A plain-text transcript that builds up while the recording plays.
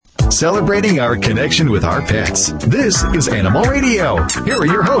celebrating our connection with our pets. This is Animal Radio. Here are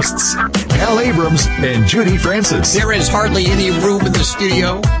your hosts, Al Abrams and Judy Francis. There is hardly any room in the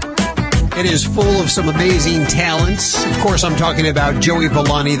studio. It is full of some amazing talents. Of course, I'm talking about Joey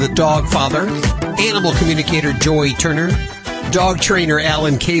Villani, the dog father, animal communicator Joey Turner, dog trainer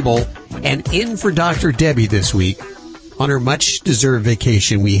Alan Cable, and in for Dr. Debbie this week. On her much-deserved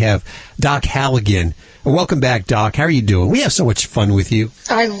vacation, we have Doc Halligan. Welcome back, Doc. How are you doing? We have so much fun with you.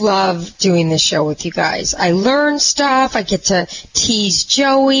 I love doing this show with you guys. I learn stuff. I get to tease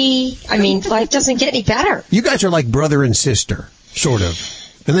Joey. I mean, life doesn't get any better. You guys are like brother and sister, sort of.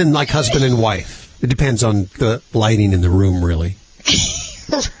 And then like husband and wife. It depends on the lighting in the room, really.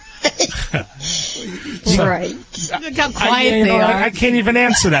 Right. Look how quiet they are. I can't even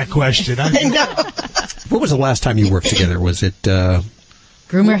answer that question. I know. What was the last time you worked together? Was it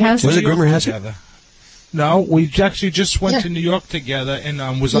Rumor Has It? Was it Rumor Has It? No, we actually just went to New York together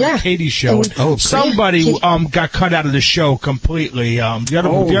and was on the Katie show. Somebody got cut out of the show completely. The other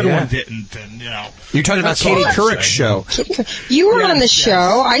one didn't. And, you're talking about Katie Couric's show. You were on the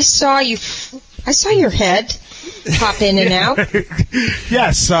show. I saw you. I saw your head pop in and out.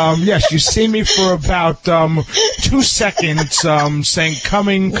 Yes. You see me for about 2 seconds, saying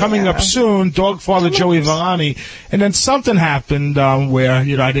coming up soon, dog father Joey Villani, and then something happened where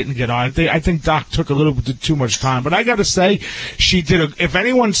I didn't get on. I think Doc took a little bit too much time, but I got to say, she did. If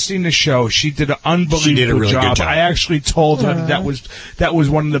anyone's seen the show, she did an unbelievable really job. good job. I actually told her that was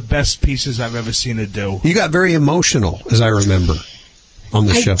one of the best pieces I've ever seen her do. You got very emotional, as I remember, on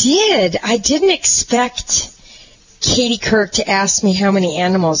the show. I did. I didn't expect Katie Couric to ask me how many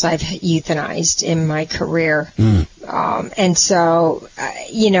animals I've euthanized in my career. And so, and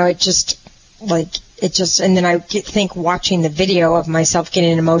then I think watching the video of myself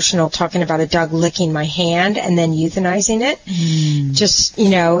getting emotional, talking about a dog licking my hand and then euthanizing it, just,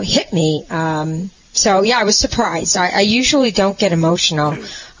 hit me. So, I was surprised. I usually don't get emotional.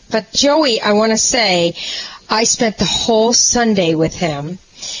 But Joey, I want to say, I spent the whole Sunday with him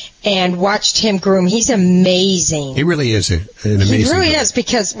and watched him groom. He's amazing. He really is an amazing He really guy. is,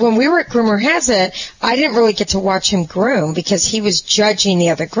 because when we were at Groomer Has It, I didn't really get to watch him groom because he was judging the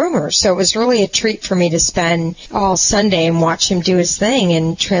other groomers. So it was really a treat for me to spend all Sunday and watch him do his thing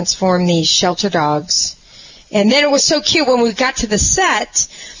and transform these shelter dogs. And then it was so cute when we got to the set.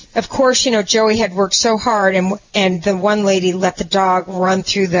 Of course, Joey had worked so hard, and the one lady let the dog run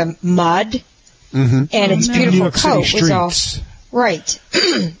through the mud, and its beautiful coat was all right.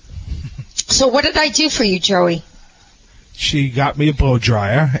 So what did I do for you, Joey? She got me a blow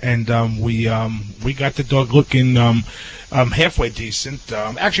dryer, and we got the dog looking halfway decent.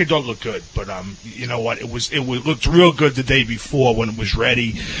 Actually, the dog looked good, but you know what? It looked real good the day before when it was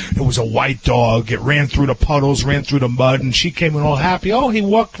ready. It was a white dog. It ran through the puddles, ran through the mud, and she came in all happy. Oh, he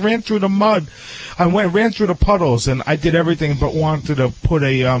ran through the mud. I ran through the puddles, and I did everything but wanted to put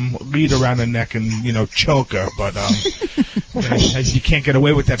a lead around her neck and choke her, but you can't get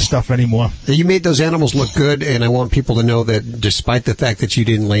away with that stuff anymore. You made those animals look good, and I want people to know that despite the fact that you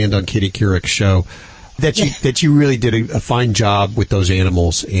didn't land on Katie Couric's show, that you really did a fine job with those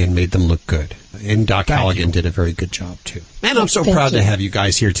animals and made them look good. And Doc Halligan did a very good job, too. And I'm so proud to have you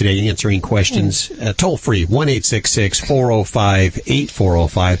guys here today answering questions. Toll-free,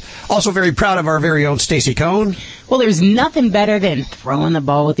 1-866-405-8405. Also very proud of our very own Stacy Cohn. Well, there's nothing better than throwing the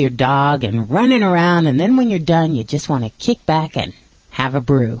ball with your dog and running around, and then when you're done, you just want to kick back and have a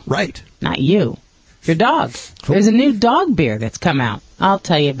brew. Right. Not you. Your dog. There's a new dog beer that's come out. I'll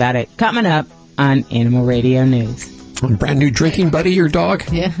tell you about it coming up on Animal Radio News. A brand new drinking buddy, your dog?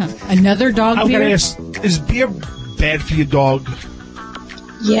 Yeah. Another dog beer? Ask, is beer bad for your dog?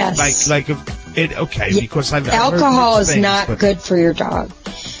 Yes. Because I've alcohol heard is not good for your dog.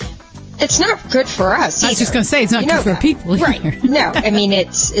 It's not good for us. I was just going to say, it's not good for people either. Right. No, I mean,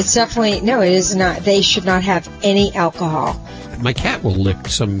 it's definitely, it is not. They should not have any alcohol. My cat will lick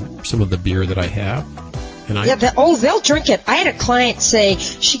some of the beer that I have. And they'll drink it. I had a client say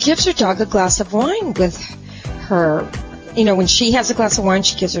she gives her dog a glass of wine with her. When she has a glass of wine,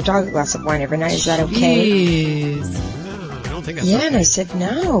 she gives her dog a glass of wine every night. Is that okay? I don't think that's okay. And I said,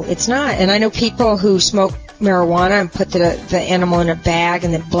 no, it's not. And I know people who smoke marijuana and put the animal in a bag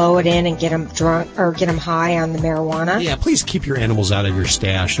and then blow it in and get them drunk or get them high on the marijuana. Yeah, please keep your animals out of your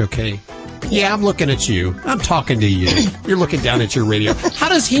stash, okay? Yeah, I'm looking at you. I'm talking to you. You're looking down at your radio. How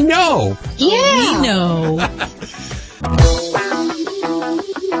does he know? Yeah. We know.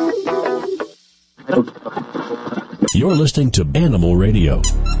 You're listening to Animal Radio.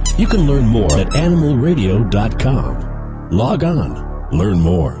 You can learn more at animalradio.com. Log on. Learn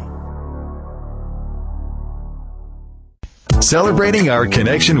more. celebrating our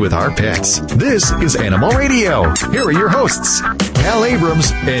connection with our pets. This is Animal Radio. Here are your hosts, Al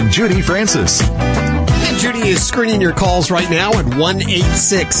Abrams and Judy Francis. And Judy is screening your calls right now at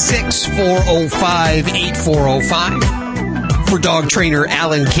 1-866-405-8405. For dog trainer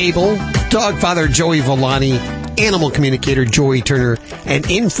Alan Cable, dog father Joey Villani, animal communicator Joey Turner, and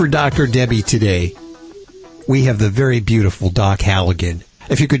in for Dr. Debbie today, we have the very beautiful Doc Halligan.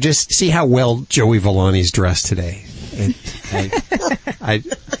 If you could just see how well Joey Villani's dressed today. I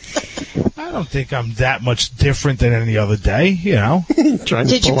don't think I'm that much different than any other day, you know.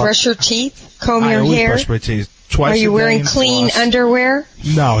 Did you brush your teeth? Comb your hair? I always hair? brush my teeth twice a day. Are you wearing clean underwear?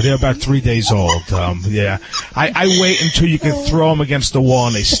 No, they're about 3 days old. Yeah. I wait until you can throw them against the wall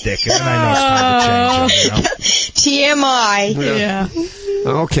and they stick, and then I know it's time to change them, you know? TMI. Yeah.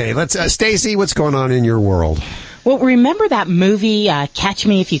 Okay, let's Stacy, what's going on in your world? Well, remember that movie, Catch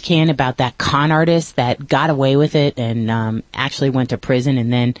Me If You Can, about that con artist that got away with it and actually went to prison,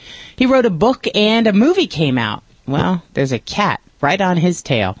 and then he wrote a book and a movie came out. Well, there's a cat right on his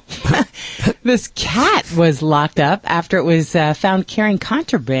tail. This cat was locked up after it was found carrying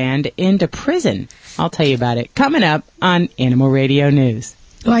contraband into prison. I'll tell you about it coming up on Animal Radio News.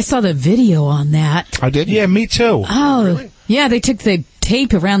 Oh, I saw the video on that. I did? Yeah, me too. Oh, really? Yeah, they took the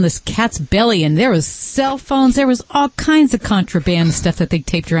tape around this cat's belly, and there was cell phones, there was all kinds of contraband stuff that they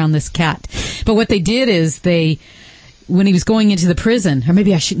taped around this cat. But what they did is when he was going into the prison, or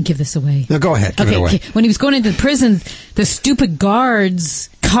maybe I shouldn't give this away. No, go ahead. Give it away. When he was going into the prison, the stupid guards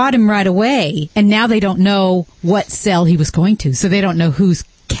caught him right away, and now they don't know what cell he was going to, so they don't know whose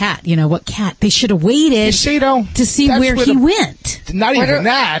cat, what cat. They should have waited to see where he went. Not even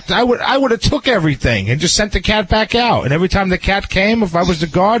that. I would have took everything and just sent the cat back out. And every time the cat came, if I was the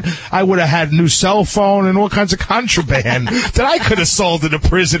guard, I would have had a new cell phone and all kinds of contraband that I could have sold in the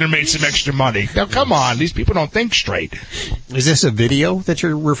prison and made some extra money. Now, come on. These people don't think straight. Is this a video that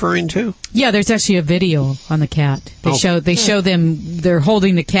you're referring to? Yeah, there's actually a video on the cat. They show them, they're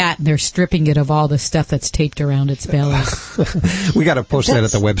holding the cat and they're stripping it of all the stuff that's taped around its belly. We got to post that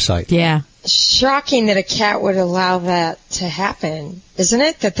at the website. Yeah. Shocking that a cat would allow that to happen, isn't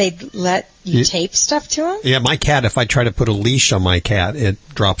it? That they'd let you tape stuff to him? Yeah, my cat, if I try to put a leash on my cat, it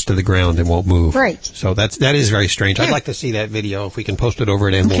drops to the ground and won't move. Right. So that is very strange. I'd like to see that video if we can post it over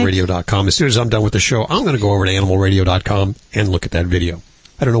at animalradio.com. As soon as I'm done with the show, I'm going to go over to animalradio.com and look at that video.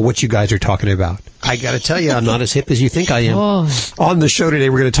 I don't know what you guys are talking about. I got to tell you, I'm not as hip as you think I am. Oh. On the show today,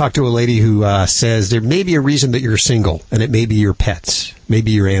 we're going to talk to a lady who says there may be a reason that you're single, and it may be your pets,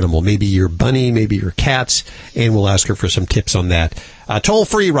 maybe your animal, maybe your bunny, maybe your cats, and we'll ask her for some tips on that. Toll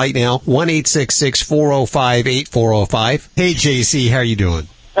free right now, 1-866-405-8405. Hey, JC, how are you doing?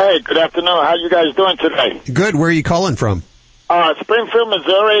 Hey, good afternoon. How you guys doing today? Good. Where are you calling from? Springfield,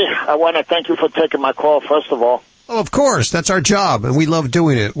 Missouri. I want to thank you for taking my call, first of all. Oh, of course. That's our job, and we love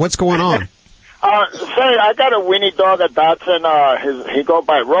doing it. What's going on? Say, I got a Winnie dog, a Dachshund. He go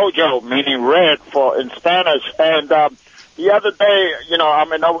by Rojo, meaning red in Spanish. And the other day,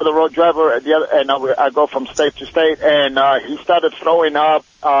 I'm an over-the-road driver, and I go from state to state, and he started throwing up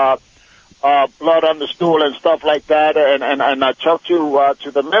blood on the stool and stuff like that. And I talked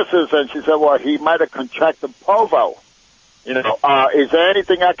to the missus, and she said, well, he might have contracted parvo. Is there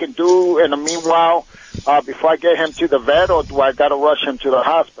anything I can do in the meanwhile before I get him to the vet, or do I got to rush him to the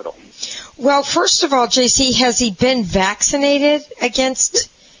hospital? Well, first of all, JC, has he been vaccinated against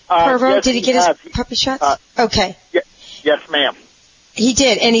parvo? Yes, did he get his puppy shots? Okay. Yes, ma'am. He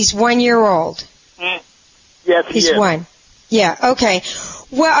did, and he's 1 year old. Yes, he's 1. Yeah, okay.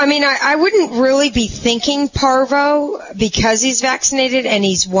 Well, I mean, I wouldn't really be thinking parvo because he's vaccinated and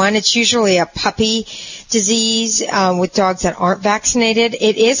he's 1. It's usually a puppy disease with dogs that aren't vaccinated.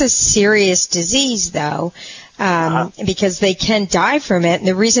 It is a serious disease, though, because they can die from it. And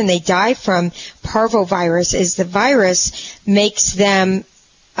the reason they die from parvovirus is the virus makes them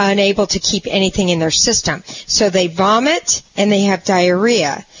unable to keep anything in their system. So they vomit and they have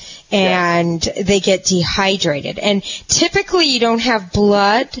diarrhea. And they get dehydrated. And typically you don't have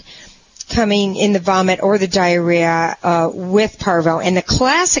blood coming in the vomit or the diarrhea with parvo. And the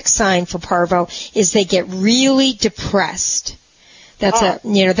classic sign for parvo is they get really depressed. That's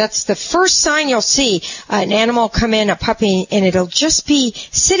that's the first sign you'll see an animal come in, a puppy, and it'll just be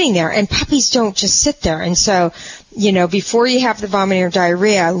sitting there. And puppies don't just sit there. And so, before you have the vomiting or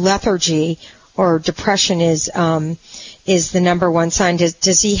diarrhea, lethargy or depression is the number one sign.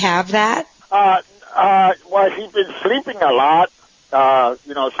 Does he have that? Well, he's been sleeping a lot. I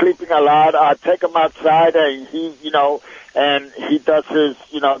take him outside and and he does his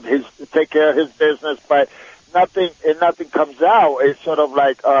take care of his business, but nothing comes out. It's sort of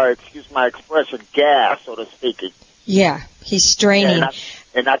like, excuse my expression, gas, so to speak. Yeah, he's straining.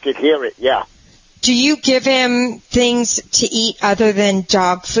 And I could hear it, yeah. Do you give him things to eat other than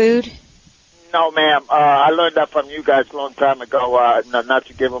dog food? No, ma'am. I learned that from you guys a long time ago, not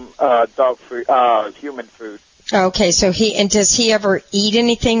to give him dog food, human food. Okay, so does he ever eat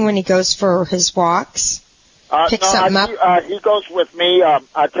anything when he goes for his walks? Pick something up? He goes with me. I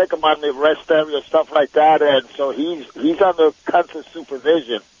take him on the rest area, stuff like that, and so he's under constant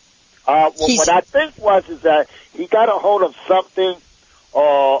supervision. What I think is that he got a hold of something,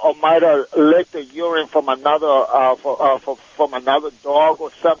 or might have licked the urine from another from another dog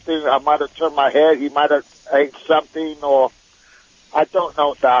or something. I might have turned my head. He might have ate something, or I don't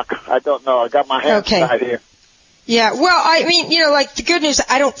know, Doc. I don't know. I got my hands tied here. Yeah, well, I mean, like the good news,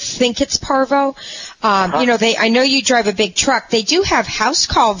 I don't think it's parvo. I know you drive a big truck. They do have house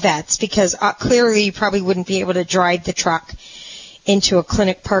call vets because clearly you probably wouldn't be able to drive the truck into a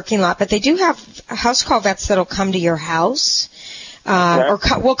clinic parking lot, but they do have house call vets that'll come to your house, or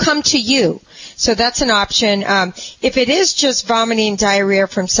will come to you. So that's an option. If it is just vomiting diarrhea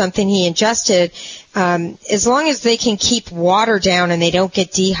from something he ingested, as long as they can keep water down and they don't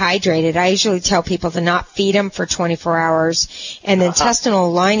get dehydrated, I usually tell people to not feed them for 24 hours. And the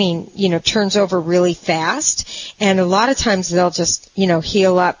intestinal lining, turns over really fast. And a lot of times they'll just,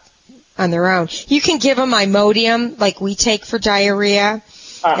 heal up on their own. You can give them Imodium, like we take for diarrhea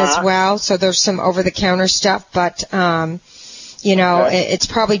as well. So there's some over-the-counter stuff, but it's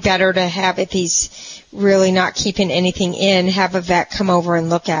probably better to have, if he's really not keeping anything in, have a vet come over and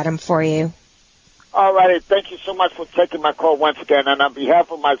look at him for you. All righty. Thank you so much for taking my call once again. And on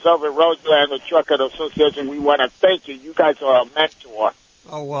behalf of myself and Roger and the Trucker Association, we want to thank you. You guys are a mentor.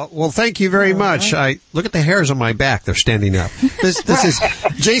 Oh, well, thank you very much. Look at the hairs on my back. They're standing up. This is,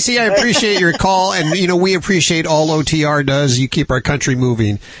 JC, I appreciate your call, and, we appreciate all OTR does. You keep our country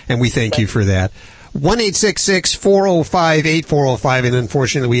moving, and we thank you for that. 1-866-405-8405, and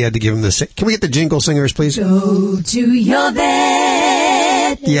unfortunately we had to give him the... Can we get the jingle singers, please? Go to your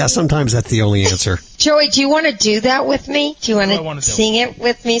vet. Yeah, sometimes that's the only answer. Joey, do you want to do that with me? Do you want to sing it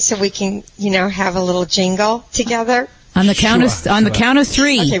with me so we can, have a little jingle together? On the count of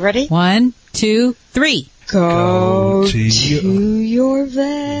three. Okay, ready? 1, 2, 3. Go to your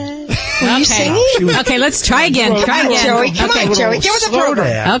vet. Were you singing? Okay, let's try again. Joey. Come on, Joey. Get with the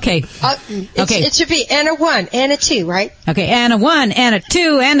program. Okay. It should be and a 1 and a 2, right? Okay, and a 1 and a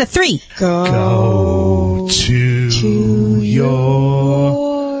 2 and a 3. Go to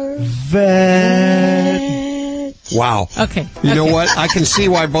your vet. Wow. Okay. You know what? I can see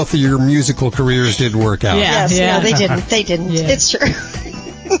why both of your musical careers didn't work out. No, they didn't. They didn't. Yeah. It's true.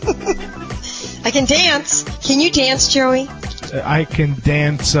 I can dance. Can you dance, Joey? I can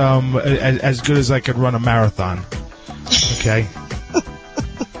dance as good as I could run a marathon. Okay?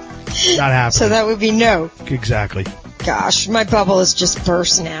 Not happening. So that would be no. Exactly. Gosh, my bubble is just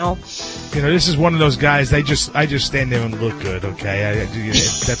burst now. This is one of those guys. I just stand there and look good. Okay,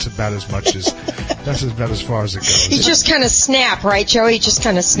 that's about as much as that's about as far as it goes. You just kind of snap, right, Joey? You just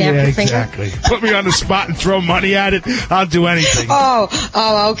kind of snap your finger. Exactly. Put me on the spot and throw money at it. I'll do anything. Oh,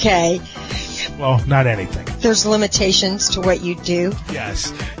 okay. Well, not anything. There's limitations to what you do.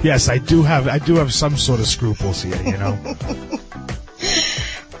 Yes, I do have some sort of scruples here.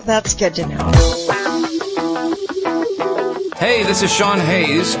 That's good to know. Hey, this is Sean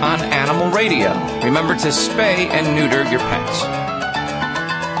Hayes on Animal Radio. Remember to spay and neuter your pets.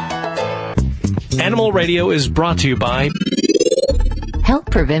 Animal Radio is brought to you by...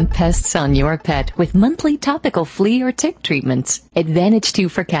 Help prevent pests on your pet with monthly topical flea or tick treatments. Advantage 2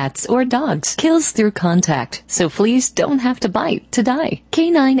 for cats or dogs. Kills through contact, so fleas don't have to bite to die.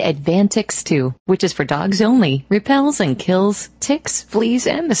 Canine Advantix 2, which is for dogs only, repels and kills ticks, fleas,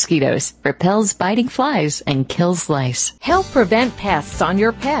 and mosquitoes. Repels biting flies and kills lice. Help prevent pests on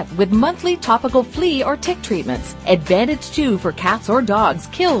your pet with monthly topical flea or tick treatments. Advantage 2 for cats or dogs.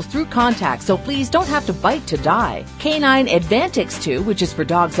 Kills through contact, so fleas don't have to bite to die. Canine Advantix 2, which is for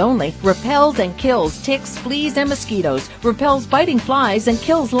dogs only, repels and kills ticks, fleas, and mosquitoes, repels biting flies, and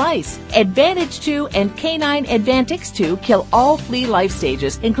kills lice. Advantage 2 and Canine Advantix 2 kill all flea life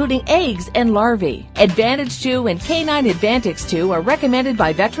stages, including eggs and larvae. Advantage 2 and Canine Advantix 2 are recommended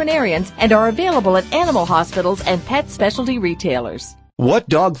by veterinarians and are available at animal hospitals and pet specialty retailers. What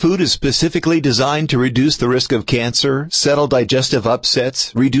dog food is specifically designed to reduce the risk of cancer, settle digestive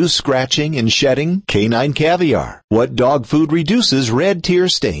upsets, reduce scratching and shedding? Canine Caviar. What dog food reduces red tear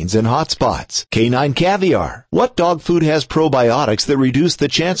stains and hot spots? Canine Caviar. What dog food has probiotics that reduce the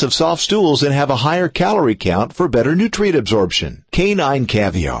chance of soft stools and have a higher calorie count for better nutrient absorption? Canine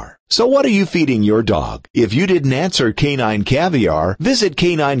Caviar. So what are you feeding your dog? If you didn't answer Canine Caviar, visit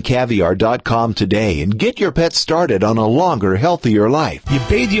caninecaviar.com today and get your pet started on a longer, healthier life. You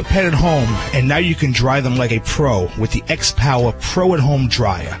bathe your pet at home, and now you can dry them like a pro with the X-Power Pro at Home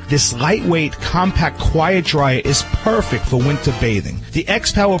Dryer. This lightweight, compact, quiet dryer is perfect for winter bathing. The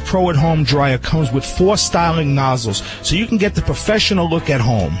X-Power Pro at Home Dryer comes with 4 styling nozzles, so you can get the professional look at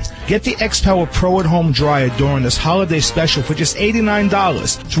home. Get the X-Power Pro at Home Dryer during this holiday special for just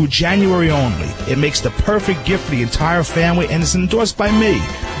 $89 through January only. It makes the perfect gift for the entire family and is endorsed by me,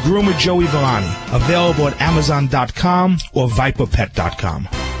 Groomer Joey Villani. Available at Amazon.com or ViperPet.com.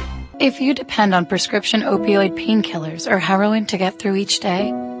 If you depend on prescription opioid painkillers or heroin to get through each day,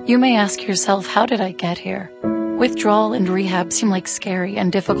 you may ask yourself, how did I get here? Withdrawal and rehab seem like scary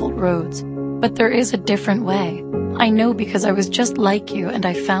and difficult roads, but there is a different way. I know because I was just like you and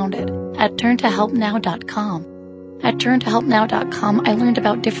I found it at TurnToHelpNow.com. At TurnToHelpNow.com, I learned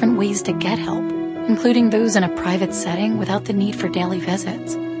about different ways to get help, including those in a private setting without the need for daily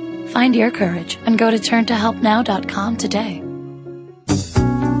visits. Find your courage and go to TurnToHelpNow.com today.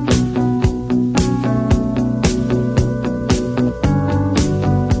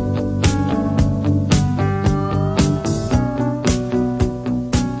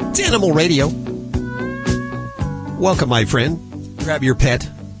 It's Animal Radio. Welcome, my friend. Grab your pet,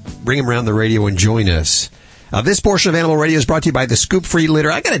 bring him around the radio, and join us. This portion of Animal Radio is brought to you by the Scoop Free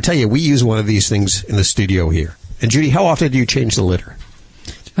Litter. I got to tell you, we use one of these things in the studio here. And Judy, how often do you change the litter?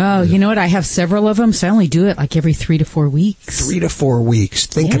 Oh, you know what? I have several of them, so I only do it like every 3 to 4 weeks. 3 to 4 weeks.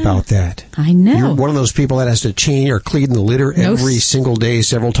 Think about that. I know. You're one of those people that has to change or clean the litter every single day,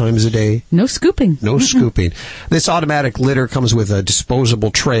 several times a day. No scooping. No scooping. This automatic litter comes with a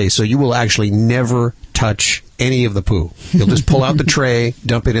disposable tray, so you will actually never touch any of the poo. You'll just pull out the tray,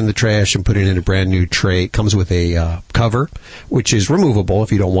 dump it in the trash, and put it in a brand new tray. It comes with a cover, which is removable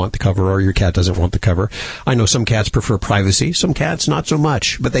if you don't want the cover or your cat doesn't want the cover. I know some cats prefer privacy, some cats not so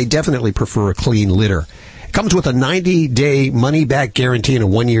much, but they definitely prefer a clean litter. It comes with a 90-day money-back guarantee and a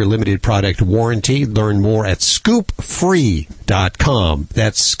 1-year limited product warranty. Learn more at scoopfree.com.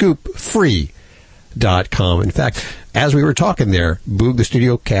 That's scoopfree.com. In fact, as we were talking there, Boog, the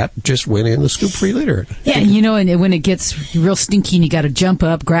studio cat, just went in the Scoop Free litter. Yeah, you know, and when it gets real stinky and you got to jump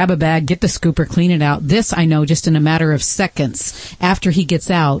up, grab a bag, get the scooper, clean it out. This, I know, just in a matter of seconds after he gets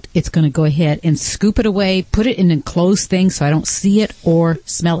out, it's going to go ahead and scoop it away, put it in an enclosed thing so I don't see it or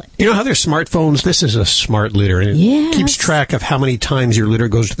smell it. You know how there's smartphones? This is a smart litter, and it keeps track of how many times your litter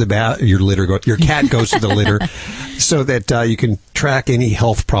goes to the your cat goes to the litter, so that you can track any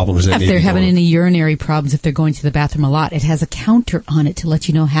health problems that if may they're be having going. any urinary problems, if they're going to the bathroom a lot, it has a counter on it to let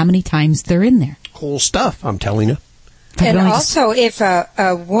you know how many times they're in there. Cool stuff, I'm telling you. And also, if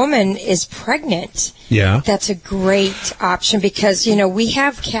a woman is pregnant, that's a great option because, you know, we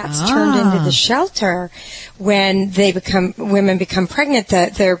have cats turned into the shelter when women become pregnant,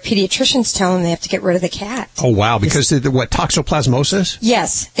 that their pediatricians tell them they have to get rid of the cat. Oh, wow, because of what, toxoplasmosis?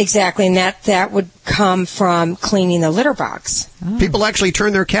 Yes, exactly, and that would come from cleaning the litter box. People actually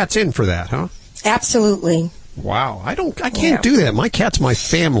turn their cats in for that, huh? Absolutely. Wow, I can't do that. My cat's my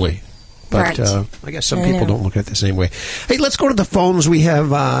family. But I guess some people don't look at it the same way. Hey, let's go to the phones. We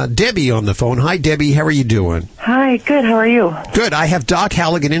have Debbie on the phone. Hi, Debbie. How are you doing? Hi, good. How are you? Good. I have Doc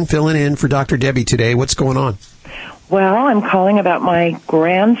Halligan filling in for Dr. Debbie today. What's going on? Well, I'm calling about my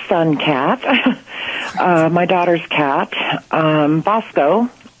grandson cat, my daughter's cat, Bosco,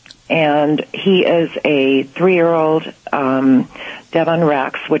 and he is a 3-year-old Devon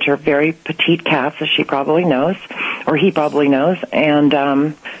Rex, which are very petite cats, as she probably knows, or he probably knows.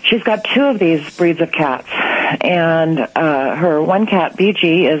 And she's got 2 of these breeds of cats. And her one cat,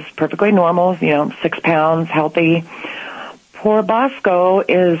 BG, is perfectly normal, 6 pounds, healthy. Poor Bosco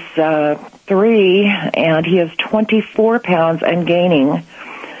is 3, and he is 24 pounds and gaining.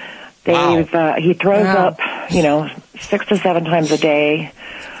 He throws up, 6 to 7 times a day.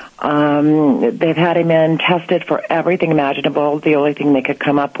 They've had him in, tested for everything imaginable. The only thing they could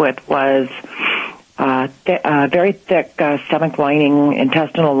come up with was very thick stomach lining,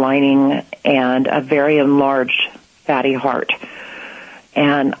 intestinal lining, and a very enlarged fatty heart.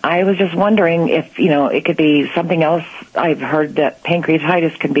 And I was just wondering if, it could be something else. I've heard that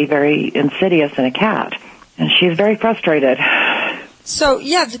pancreatitis can be very insidious in a cat, and she's very frustrated. So,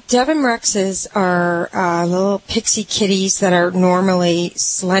 the Devon Rexes are little pixie kitties that are normally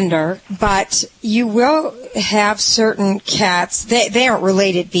slender, but you will have certain cats. They aren't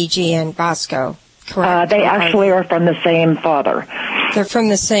related, BG and Bosco, correct? They actually are from the same father. They're from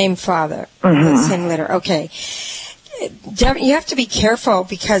the same father, the same litter. Okay. You have to be careful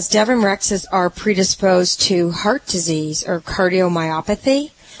because Devon Rexes are predisposed to heart disease or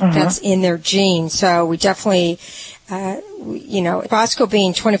cardiomyopathy. that's in their gene. So we definitely, Bosco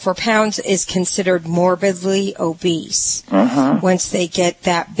being 24 pounds is considered morbidly obese once they get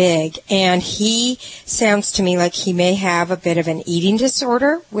that big. And he sounds to me like he may have a bit of an eating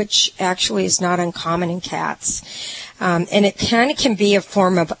disorder, which actually is not uncommon in cats. And it kind of can be a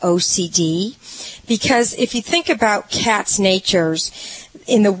form of OCD, because if you think about cats' natures,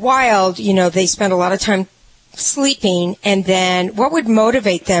 in the wild, they spend a lot of time sleeping, and then what would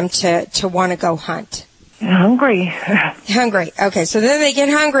motivate them to want to go hunt? Hungry. Okay, so then they get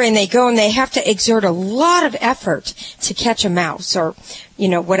hungry and they go and they have to exert a lot of effort to catch a mouse or,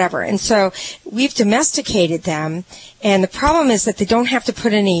 whatever. And so we've domesticated them, and the problem is that they don't have to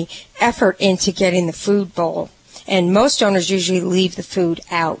put any effort into getting the food bowl. And most owners usually leave the food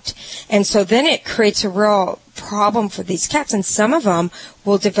out. And so then it creates a real problem for these cats. And some of them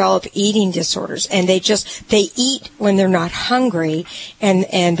will develop eating disorders. And they eat when they're not hungry.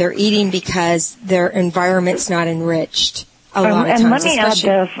 And they're eating because their environment's not enriched. A lot of times, and let me add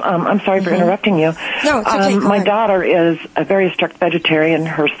this. I'm sorry for interrupting you. No, it's okay. My daughter is a very strict vegetarian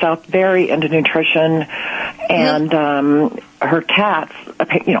herself, very into nutrition, and her cats,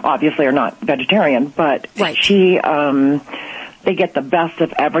 obviously are not vegetarian, but she, they get the best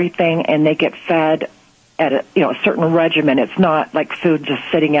of everything, and they get fed at a certain regimen. It's not like food just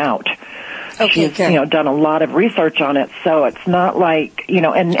sitting out. Okay, She's done a lot of research on it, so it's not like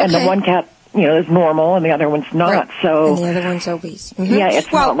and the one cat is normal and the other one's not. Right. So and the other one's obese. Yeah,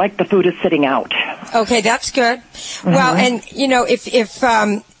 it's not like the food is sitting out. Okay, that's good. Well, and if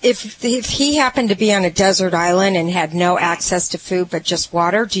he happened to be on a desert island and had no access to food but just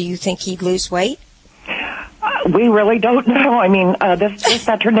water, do you think he'd lose weight? We really don't know. I mean, this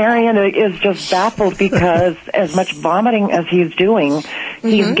veterinarian is just baffled because as much vomiting as he's doing,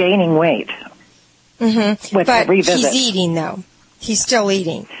 he's gaining weight with every visit. He's eating, though. He's still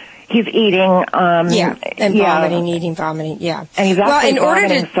eating. He's eating. Vomiting, eating, vomiting, yeah. And he's actually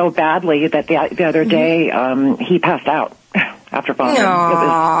vomiting so badly that the other day he passed out after vomiting.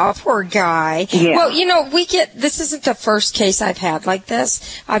 Aw, poor guy. Yeah. Well, this isn't the first case I've had like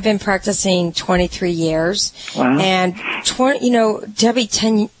this. I've been practicing 23 years. Wow. And, Debbie,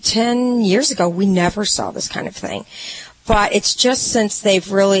 10 years ago, we never saw this kind of thing. But it's just since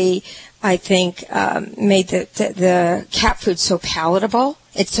they've really, I think, made the cat food so palatable,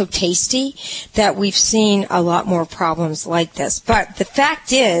 it's so tasty, that we've seen a lot more problems like this. But the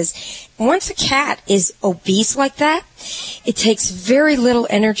fact is, once a cat is obese like that, it takes very little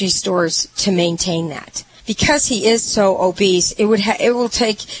energy stores to maintain that. Because he is so obese, it will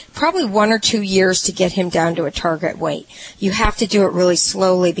take probably 1 or 2 years to get him down to a target weight. You have to do it really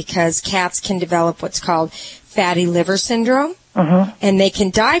slowly because cats can develop what's called fatty liver syndrome. And they can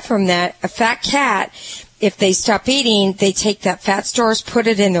die from that. A fat cat, if they stop eating, they take that fat stores, put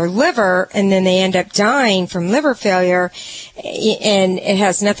it in their liver, and then they end up dying from liver failure, and it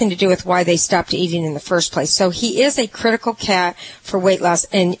has nothing to do with why they stopped eating in the first place. So he is a critical cat for weight loss,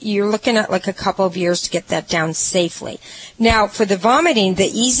 and you're looking at like a couple of years to get that down safely. Now, for the vomiting, the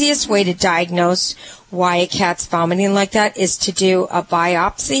easiest way to diagnose why a cat's vomiting like that is to do a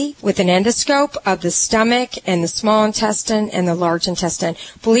biopsy with an endoscope of the stomach and the small intestine and the large intestine.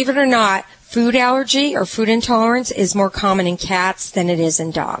 Believe it or not, food allergy or food intolerance is more common in cats than it is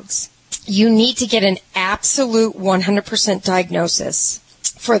in dogs. You need to get an absolute 100% diagnosis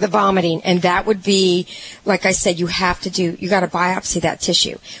for the vomiting, and that would be, like I said, you got to biopsy that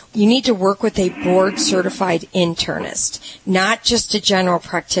tissue. You need to work with a board-certified internist, not just a general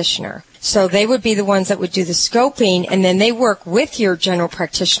practitioner. So they would be the ones that would do the scoping, and then they work with your general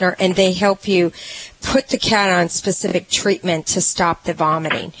practitioner, and they help you put the cat on specific treatment to stop the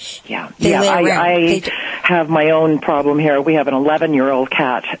vomiting. I have my own problem here. We have an 11-year-old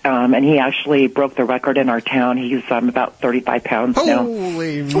cat, and he actually broke the record in our town. He's about 35 pounds now.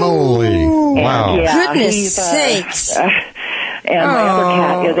 Holy moly. Wow. Goodness sakes. And my other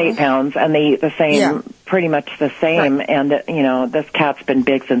cat is 8 pounds, and the same, pretty much the same. Right. And, this cat's been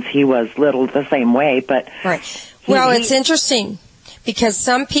big since he was little, the same way. But it's interesting. Because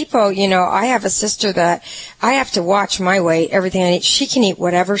some people, I have a sister that I have to watch my weight, everything I eat. She can eat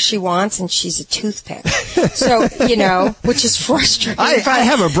whatever she wants, and she's a toothpick. So, which is frustrating. I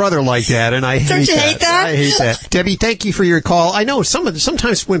have a brother like that, and I hate that. Don't you hate that? I hate that. Debbie, thank you for your call. I know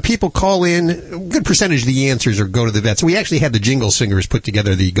sometimes when people call in, a good percentage of the answers are go to the vet. So we actually had the jingle singers put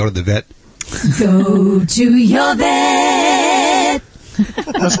together the go to the vet. Go to your vet.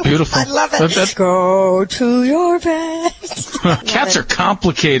 That's beautiful. I love it. Go to your bed. Cats are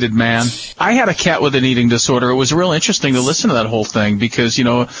complicated, man. I had a cat with an eating disorder. It was real interesting to listen to that whole thing because,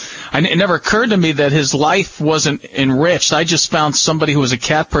 it never occurred to me that his life wasn't enriched. I just found somebody who was a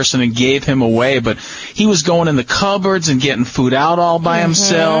cat person and gave him away, but he was going in the cupboards and getting food out all by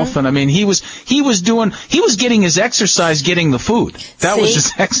himself. And I mean, he was getting his exercise, getting the food. That was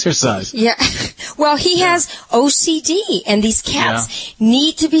his exercise. Yeah. Well, he has OCD, and these cats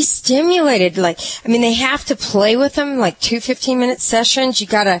need to be stimulated. They have to play with them, 2 15-minute sessions. You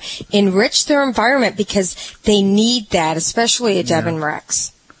got to enrich their environment because they need that, especially a Devon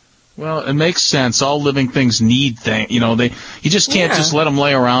Rex. Well, it makes sense. All living things need things. You just can't just let them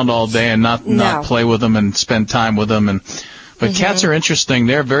lay around all day and not play with them and spend time with them. But cats are interesting.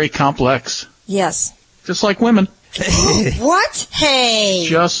 They're very complex. Yes. Just like women. What? Hey.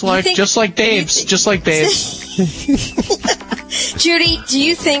 Just like babes. Just like babes. Judy, do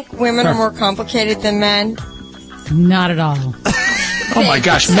you think women are more complicated than men? Not at all. Oh my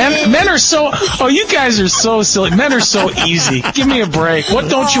gosh, men are so. Oh, you guys are so silly. Men are so easy. Give me a break. What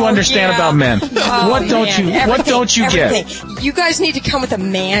don't you understand about men? What don't you get? You guys need to come with a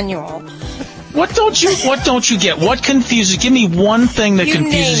manual. What don't you get? What confuses? Give me one thing that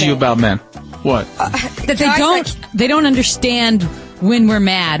confuses you about men. What? That they don't understand when we're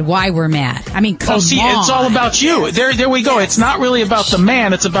mad, why we're mad. I mean, come on. It's all about you. There we go. It's not really about the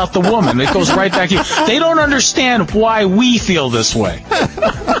man, it's about the woman. It goes right back to you. They don't understand why we feel this way.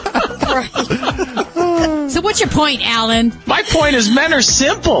 So what's your point, Alan? My point is men are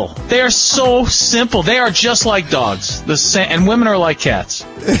simple. They are so simple. They are just like dogs. And women are like cats.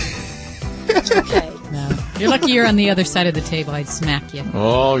 Okay. No. You're lucky you're on the other side of the table. I'd smack you.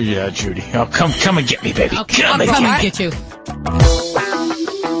 Oh, yeah, Judy. Oh, come and get me, baby. I'll come and get you.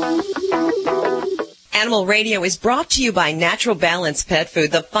 Animal Radio is brought to you by Natural Balance Pet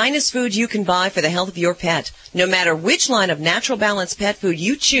Food, the finest food you can buy for the health of your pet. No matter which line of Natural Balance Pet Food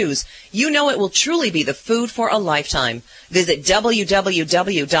you choose, you know it will truly be the food for a lifetime. Visit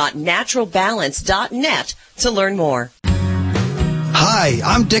www.naturalbalance.net to learn more. Hi,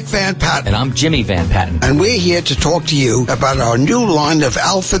 I'm Dick Van Patten. And I'm Jimmy Van Patten. And we're here to talk to you about our new line of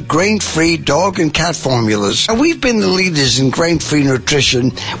Alpha grain-free dog and cat formulas. And we've been the leaders in grain-free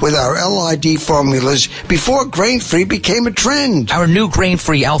nutrition with our LID formulas before grain-free became a trend. Our new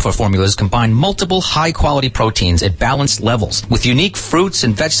grain-free Alpha formulas combine multiple high-quality proteins at balanced levels with unique fruits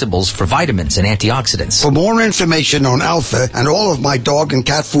and vegetables for vitamins and antioxidants. For more information on Alpha and all of my dog and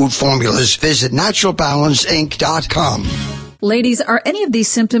cat food formulas, visit naturalbalanceinc.com. Ladies, are any of these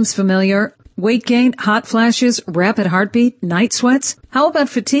symptoms familiar? Weight gain, hot flashes, rapid heartbeat, night sweats? How about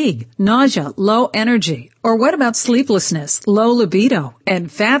fatigue, nausea, low energy? Or what about sleeplessness, low libido,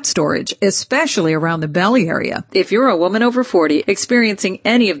 and fat storage, especially around the belly area? If you're a woman over 40 experiencing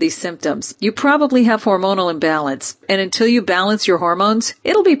any of these symptoms, you probably have hormonal imbalance. And until you balance your hormones,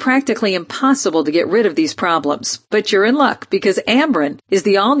 it'll be practically impossible to get rid of these problems. But you're in luck because Amberen is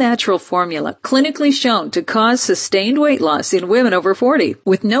the all-natural formula clinically shown to cause sustained weight loss in women over 40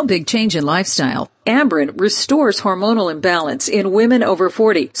 with no big change in lifestyle. Amberen restores hormonal imbalance in women over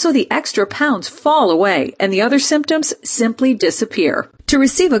 40, so the extra pounds fall away and the other symptoms simply disappear. To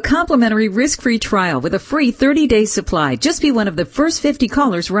receive a complimentary risk-free trial with a free 30-day supply, just be one of the first 50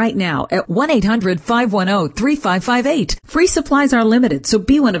 callers right now at 1-800-510-3558. Free supplies are limited, so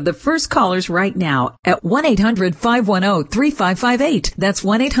be one of the first callers right now at 1-800-510-3558. That's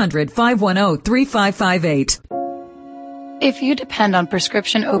 1-800-510-3558. If you depend on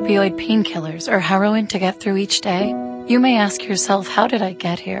prescription opioid painkillers or heroin to get through each day, you may ask yourself, how did I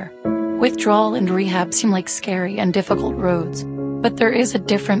get here? Withdrawal and rehab seem like scary and difficult roads, but there is a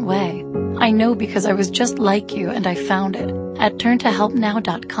different way. I know because I was just like you and I found it at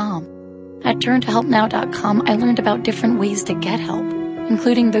turntohelpnow.com. At turntohelpnow.com, I learned about different ways to get help,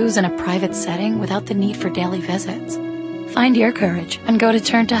 including those in a private setting without the need for daily visits. Find your courage and go to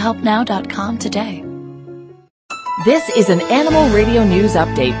turntohelpnow.com today. This is an Animal Radio News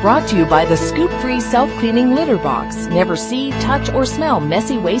Update brought to you by the Scoop-Free Self-Cleaning Litter Box. Never see, touch, or smell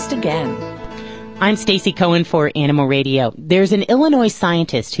messy waste again. I'm Stacy Cohen for Animal Radio. There's an Illinois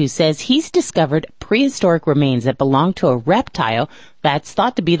scientist who says he's discovered prehistoric remains that belong to a reptile that's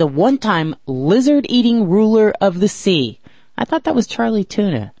thought to be the one-time lizard-eating ruler of the sea. I thought that was Charlie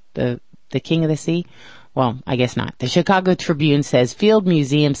Tuna, the king of the sea. Well, I guess not. The Chicago Tribune says Field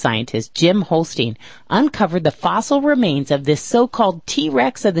Museum scientist Jim Holstein uncovered the fossil remains of this so-called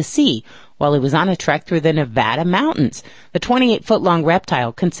T-Rex of the sea, while he was on a trek through the Nevada mountains. The 28-foot-long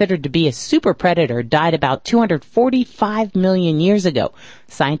reptile, considered to be a super predator, died about 245 million years ago.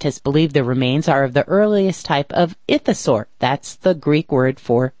 Scientists believe the remains are of the earliest type of ichthyosaur. That's the Greek word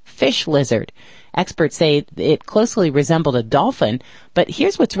for fish lizard. Experts say it closely resembled a dolphin, but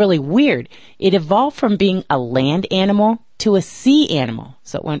here's what's really weird. It evolved from being a land animal to a sea animal.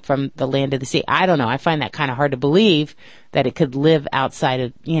 So it went from the land to the sea. I don't know. I find that kind of hard to believe that it could live outside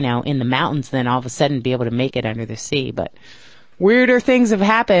of, in the mountains, then all of a sudden be able to make it under the sea. But weirder things have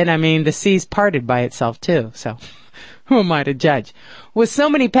happened. I mean, the sea's parted by itself too. So who am I to judge? With so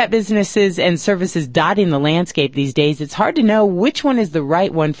many pet businesses and services dotting the landscape these days, it's hard to know which one is the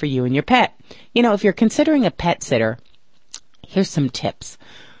right one for you and your pet. If you're considering a pet sitter, here's some tips.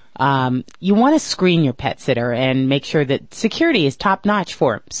 You want to screen your pet sitter and make sure that security is top notch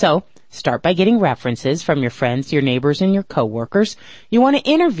for him. So start by getting references from your friends, your neighbors, and your coworkers. You want to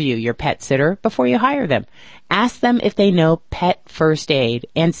interview your pet sitter before you hire them. Ask them if they know pet first aid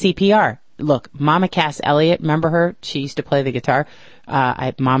and CPR. Look, Mama Cass Elliott, remember her? She used to play the guitar.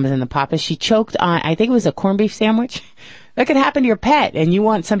 Mamas and the Papas. She choked on, I think it was a corned beef sandwich. That could happen to your pet, and you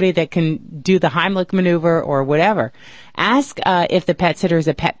want somebody that can do the Heimlich maneuver or whatever. Ask if the pet sitter is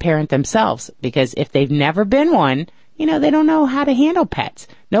a pet parent themselves, because if they've never been one, they don't know how to handle pets.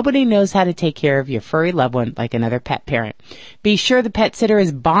 Nobody knows how to take care of your furry loved one like another pet parent. Be sure the pet sitter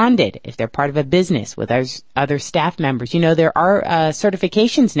is bonded if they're part of a business with other staff members. There are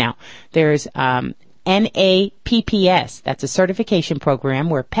certifications now. There's NAPPS. That's a certification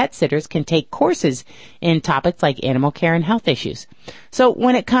program where pet sitters can take courses in topics like animal care and health issues. So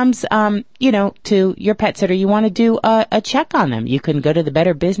when it comes, to your pet sitter, you want to do a check on them. You can go to the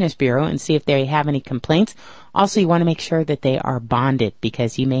Better Business Bureau and see if they have any complaints. Also, you want to make sure that they are bonded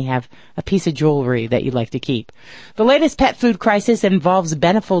because you may have a piece of jewelry that you'd like to keep. The latest pet food crisis involves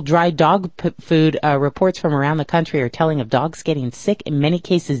Beneful dry dog food. Reports from around the country are telling of dogs getting sick, in many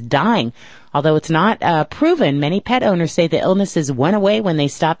cases dying. Although it's not proven, many pet owners say the illnesses went away when they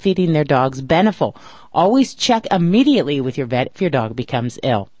stopped feeding their dogs Beneful. Always check immediately with your vet if your dog becomes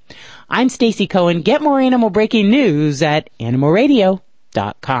ill. I'm Stacey Cohen. Get more animal breaking news at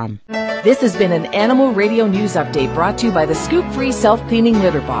animalradio.com. This has been an Animal Radio News Update brought to you by the Scoop Free Self-Cleaning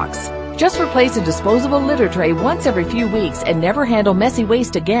Litter Box. Just replace a disposable litter tray once every few weeks and never handle messy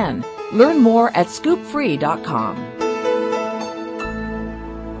waste again. Learn more at scoopfree.com.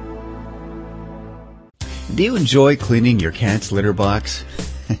 Do you enjoy cleaning your cat's litter box?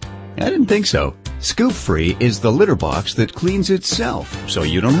 I didn't think so. Scoop Free is the litter box that cleans itself, so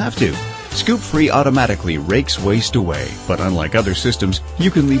you don't have to. Scoop Free automatically rakes waste away, but unlike other systems,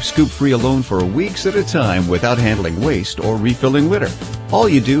 you can leave Scoop Free alone for weeks at a time without handling waste or refilling litter. All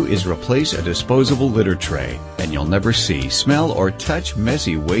you do is replace a disposable litter tray, and you'll never see, smell, or touch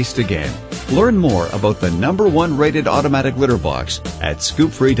messy waste again. Learn more about the #1 rated automatic litter box at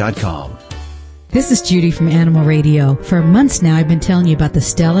scoopfree.com. This is Judy from Animal Radio. For months now, I've been telling you about the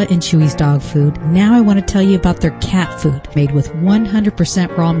Stella and Chewy's dog food. Now I want to tell you about their cat food, made with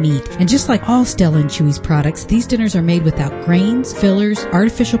 100% raw meat. And just like all Stella and Chewy's products, these dinners are made without grains, fillers,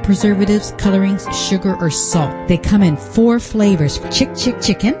 artificial preservatives, colorings, sugar, or salt. They come in 4 flavors: Chick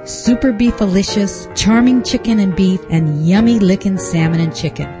Chicken, Super Beefalicious, Charming Chicken and Beef, and Yummy Lickin' Salmon and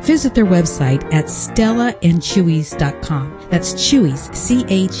Chicken. Visit their website at StellaandChewy's.com. That's Chewy's,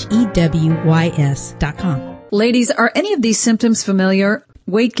 CHEWYS.com. Ladies, are any of these symptoms familiar?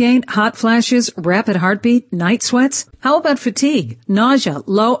 Weight gain, hot flashes, rapid heartbeat, night sweats? How about fatigue, nausea,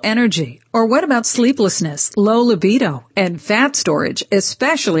 low energy? Or what about sleeplessness, low libido, and fat storage,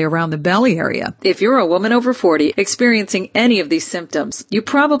 especially around the belly area? If you're a woman over 40 experiencing any of these symptoms, you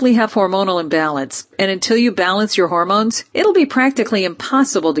probably have hormonal imbalance. And until you balance your hormones, it'll be practically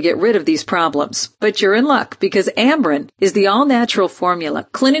impossible to get rid of these problems. But you're in luck because Amberen is the all-natural formula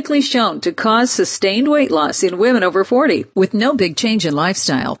clinically shown to cause sustained weight loss in women over 40 with no big change in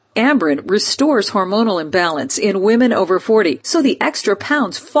lifestyle. Amberen restores hormonal imbalance in women over 40, so the extra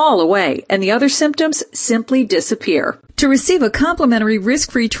pounds fall away and the other symptoms simply disappear. To receive a complimentary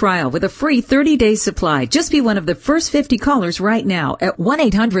risk-free trial with a free 30-day supply, just be one of the first 50 callers right now at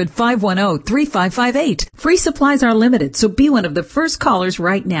 1-800-510-3558. Free supplies are limited, so be one of the first callers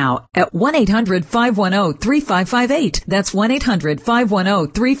right now at 1-800-510-3558. That's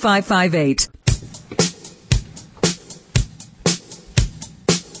 1-800-510-3558.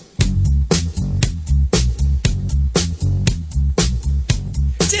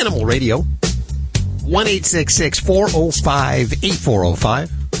 Animal Radio, 1-866-405-8405.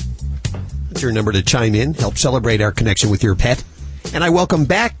 That's your number to chime in, help celebrate our connection with your pet. And I welcome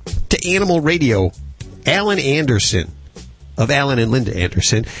back to Animal Radio, Alan Anderson of Alan and Linda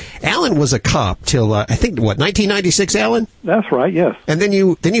Anderson. Alan was a cop till, I think, 1996, Alan? That's right, yes. And then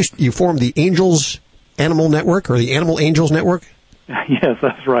you formed the Angels Animal Network, or the Animal Angels Network? Yes,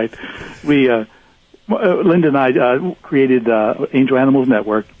 that's right. We, Linda and I created Angel Animals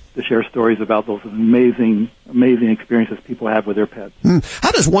Network to share stories about those amazing experiences people have with their pets.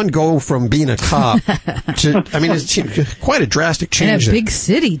 How does one go from being a cop to, I mean, it's quite a drastic change. In a big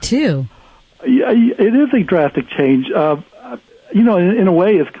city, too. Yeah, it is a drastic change. In a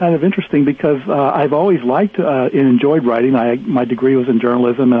way, it's kind of interesting because I've always liked and enjoyed writing. My degree was in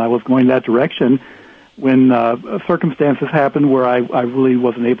journalism, and I was going that direction when circumstances happened where I really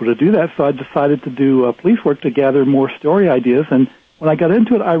wasn't able to do that. So I decided to do police work to gather more story ideas. And when I got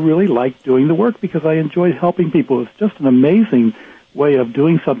into it, I really liked doing the work because I enjoyed helping people. It's just an amazing way of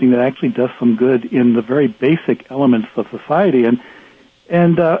doing something that actually does some good in the very basic elements of society.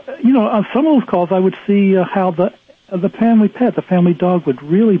 And on some of those calls, I would see how the family pet, the family dog, would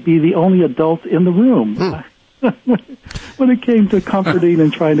really be the only adult in the room. When it came to comforting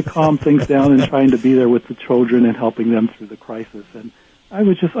and trying to calm things down and trying to be there with the children and helping them through the crisis. And I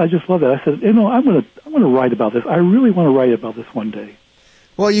just love that. I said, I'm going to write about this. I really want to write about this one day.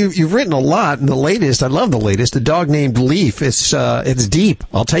 Well, you've written a lot, and the latest, I love the latest, A Dog Named Leaf. It's deep.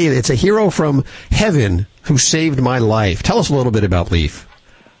 I'll tell you, it's a hero from heaven who saved my life. Tell us a little bit about Leaf.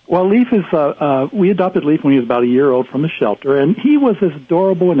 Well, Leaf is, we adopted Leaf when he was about a year old from the shelter, and he was as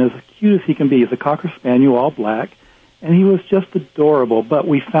adorable and as cute as he can be. He's a Cocker Spaniel, all black, and he was just adorable. But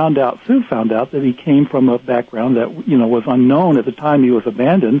we soon found out that he came from a background that, was unknown at the time he was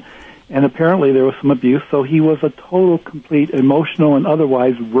abandoned, and apparently there was some abuse, so he was a total, complete, emotional and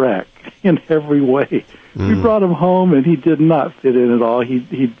otherwise wreck in every way. We brought him home, and he did not fit in at all.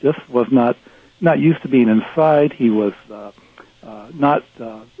 He just was not used to being inside. He was not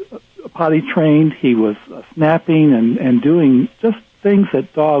potty trained. He was snapping and doing just things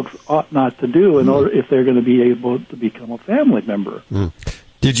that dogs ought not to do in order if they're going to be able to become a family member.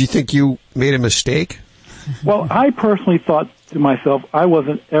 Did you think you made a mistake? Well, I personally thought to myself, I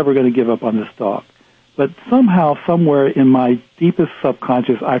wasn't ever going to give up on this dog. But somehow, somewhere in my deepest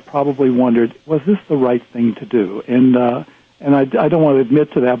subconscious, I probably wondered, was this the right thing to do? And I don't want to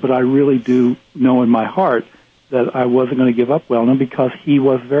admit to that, but I really do know in my heart that I wasn't going to give up well on him because he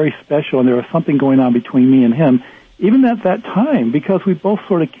was very special and there was something going on between me and him, even at that time, because we both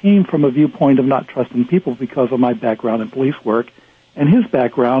sort of came from a viewpoint of not trusting people because of my background in police work and his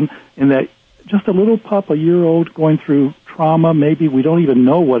background in that just a little pup, a year-old, going through trauma, maybe we don't even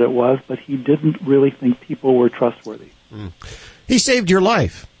know what it was, but he didn't really think people were trustworthy. He saved your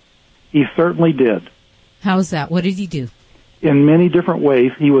life. He certainly did. How's that? What did he do? In many different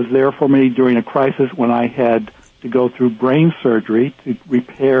ways. He was there for me during a crisis when I had to go through brain surgery to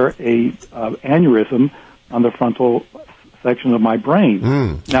repair a aneurysm on the frontal section of my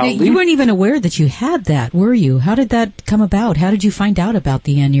brain. Now, you weren't even aware that you had that, were you? How did that come about? How did you find out about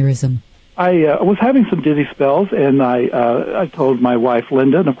the aneurysm? I was having some dizzy spells, and I told my wife,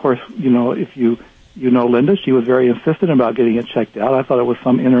 Linda, and of course, if you know Linda, she was very insistent about getting it checked out. I thought it was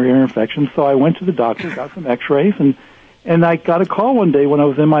some inner ear infection, so I went to the doctor, got some x-rays, and I got a call one day when I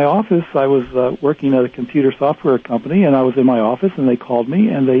was in my office. I was working at a computer software company, and I was in my office, and they called me,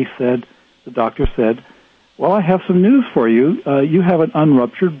 and the doctor said, well, I have some news for you. You have an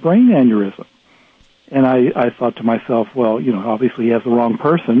unruptured brain aneurysm. And I thought to myself, well, obviously he has the wrong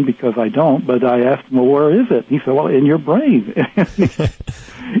person because I don't, but I asked him, well, where is it? He said, well, in your brain.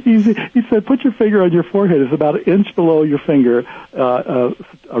 He said, put your finger on your forehead. It's about an inch below your finger,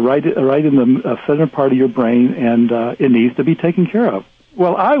 right in the center part of your brain, and it needs to be taken care of.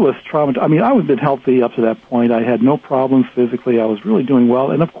 Well, I was traumatized. I mean, I had been healthy up to that point. I had no problems physically. I was really doing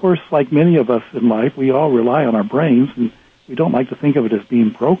well. And, of course, like many of us in life, we all rely on our brains, and we don't like to think of it as being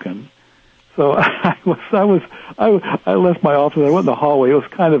broken. So I left my office. I went in the hallway. It was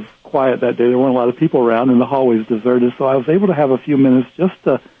kind of quiet that day. There weren't a lot of people around, and the hallway was deserted. So I was able to have a few minutes just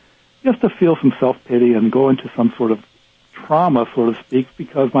to feel some self-pity and go into some sort of trauma, so to speak,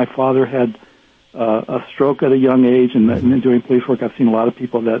 because my father had a stroke at a young age, and doing police work, I've seen a lot of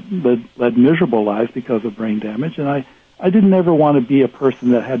people that led miserable lives because of brain damage, and I didn't ever want to be a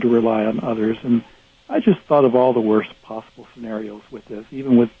person that had to rely on others, and I just thought of all the worst possible scenarios with this.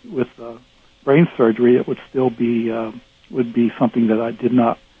 Even with brain surgery, it would still be something that I did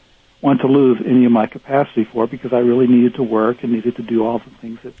not want to lose any of my capacity for because I really needed to work and needed to do all the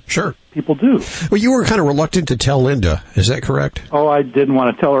things that people do. Well, you were kind of reluctant to tell Linda. Is that correct? Oh, I didn't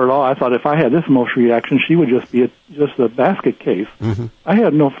want to tell her at all. I thought if I had this emotional reaction, she would just be just a basket case. Mm-hmm. I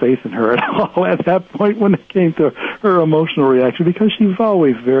had no faith in her at all at that point when it came to her emotional reaction because she was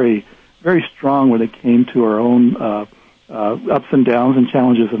always very, very strong when it came to her own ups and downs and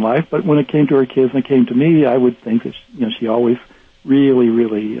challenges in life. But when it came to her kids and it came to me, I would think that she always really,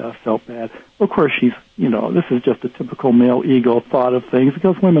 really felt bad. Of course, she's, this is just a typical male ego thought of things,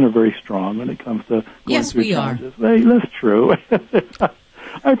 because women are very strong when it comes to going through challenges. Hey, that's true.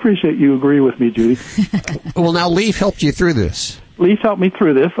 I appreciate you agree with me, Judy. Well, now Leaf helped you through this. Leaf helped me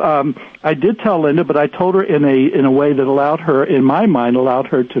through this. I did tell Linda, but I told her in a way that allowed her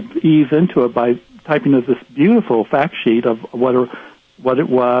to ease into it by typing up this beautiful fact sheet of what it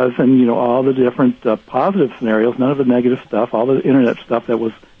was, and all the different positive scenarios, none of the negative stuff, all the internet stuff that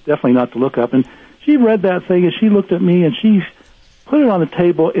was definitely not to look up. And she read that thing, and she looked at me, and she put it on the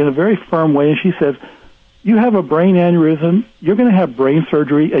table in a very firm way, and she says, "You have a brain aneurysm, you're going to have brain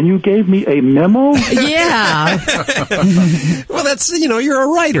surgery, and you gave me a memo?" Yeah. Well, that's, you're a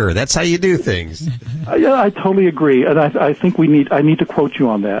writer. That's how you do things. Yeah, I totally agree, and I think I need to quote you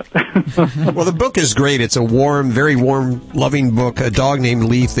on that. Well, the book is great. It's a warm, very warm, loving book. A dog named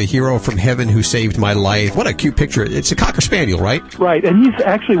Leaf, the hero from heaven who saved my life. What a cute picture. It's a Cocker Spaniel, right? Right, and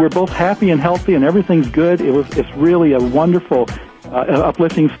we're both happy and healthy, and everything's good. It's really a wonderful,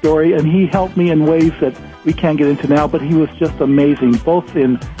 uplifting story, and he helped me in ways that we can't get into now, but he was just amazing, both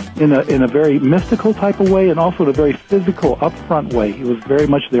in a very mystical type of way and also in a very physical, upfront way. He was very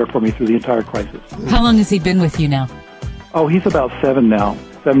much there for me through the entire crisis. How long has he been with you now? Oh, he's about 7 now.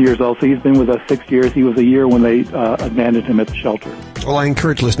 7 years old, so he's been with us 6 years. He was a year when they abandoned him at the shelter. Well, I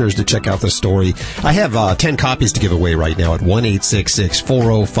encourage listeners to check out the story. I have 10 copies to give away right now at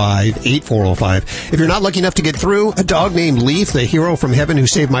 1-866-405-8405. If you're not lucky enough to get through, A Dog Named Leaf, the hero from heaven who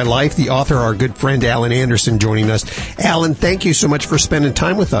saved my life, the author, our good friend Alan Anderson, joining us. Alan, thank you so much for spending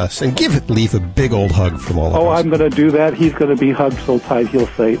time with us, and give Leaf a big old hug from all of us. Oh, I'm going to do that. He's going to be hugged so tight he'll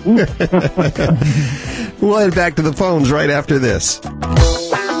say, "Ooh." We'll head back to the phones right after this.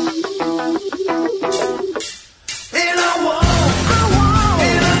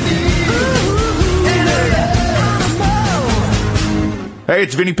 Hey,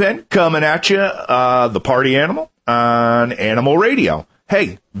 it's Vinnie Penn coming at you, the party animal on Animal Radio.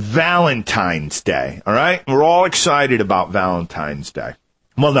 Hey, Valentine's Day, all right? We're all excited about Valentine's Day.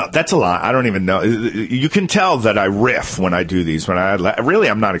 Well, no, that's a lie. I don't even know. You can tell that I riff when I do these.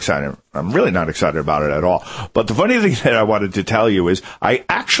 I'm not excited. I'm really not excited about it at all. But the funny thing that I wanted to tell you is I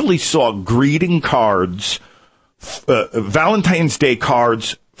actually saw greeting cards, Valentine's Day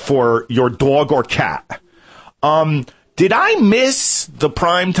cards for your dog or cat. Did I miss the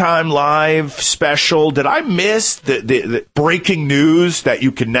Primetime Live special? Did I miss the breaking news that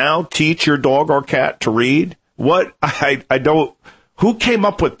you can now teach your dog or cat to read? What? I don't. Who came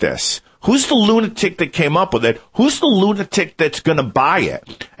up with this? Who's the lunatic that came up with it? Who's the lunatic that's going to buy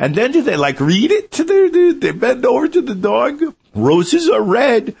it? And then do they read it to they bend over to the dog? Roses are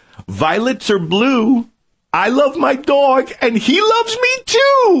red. Violets are blue. I love my dog and he loves me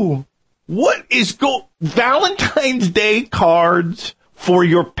too. What is Valentine's Day cards for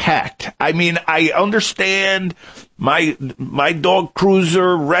your pet? I mean, I understand my dog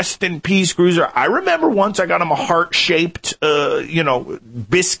Cruiser, rest in peace Cruiser. I remember once I got him a heart-shaped,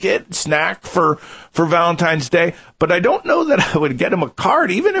 biscuit snack for Valentine's Day, but I don't know that I would get him a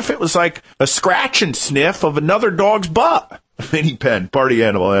card, even if it was like a scratch and sniff of another dog's butt. Vinnie Penn, Party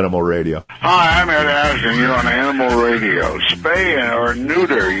Animal, Animal Radio. Hi, I'm Ed Asner. You're on Animal Radio. Spay or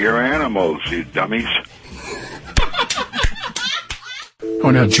neuter your animals, you dummies. I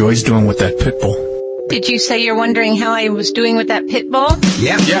wonder how Joy's doing with that pit bull. Did you say you're wondering how I was doing with that pit bull?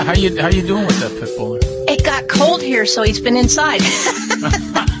 Yeah. Yeah, how you doing with that pit bull? It got cold here, so he's been inside.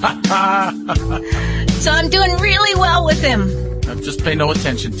 So I'm doing really well with him. Just pay no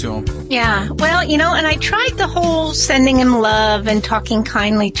attention to him. Yeah, well, and I tried the whole sending him love and talking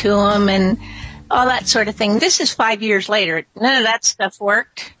kindly to him and all that sort of thing. This is 5 years later. None of that stuff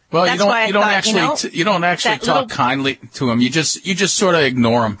worked. Well, you don't actually talk kindly to him. You just sort of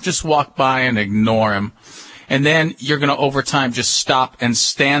ignore him. Just walk by and ignore him. And then you're going to over time just stop and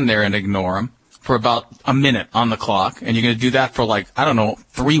stand there and ignore him for about a minute on the clock. And you're going to do that for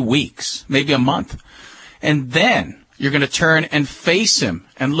 3 weeks, maybe a month. And then you're going to turn and face him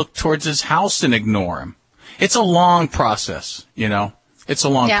and look towards his house and ignore him. It's a long process, It's a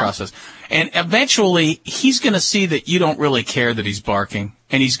long process. And eventually, he's going to see that you don't really care that he's barking,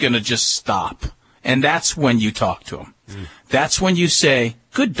 and he's going to just stop. And that's when you talk to him. That's when you say,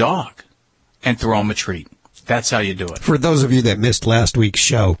 "Good dog," and throw him a treat. That's how you do it. For those of you that missed last week's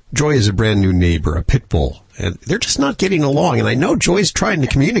show, Joy is a brand new neighbor, a pit bull. And they're just not getting along. And I know Joy's trying to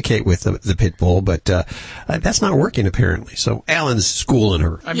communicate with the pit bull, but that's not working apparently. So Alan's schooling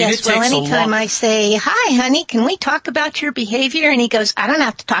her. Anytime I say, "Hi, honey, can we talk about your behavior?" And he goes, "I don't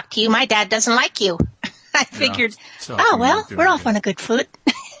have to talk to you. My dad doesn't like you." I figured, So oh, we're well, not doing we're off good. on a good foot.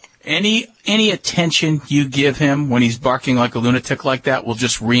 Any attention you give him when he's barking like a lunatic like that will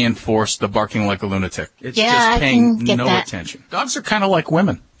just reinforce the barking like a lunatic. It's Yeah, I just paying can get no that. attention. Dogs are kind of like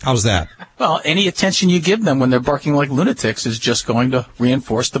women. How's that? Well, any attention you give them when they're barking like lunatics is just going to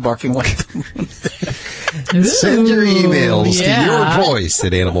reinforce the barking like Send your emails yeah. to your voice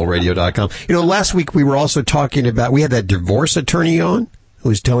at animalradio.com. You know, last week we were also talking about, we had that divorce attorney on who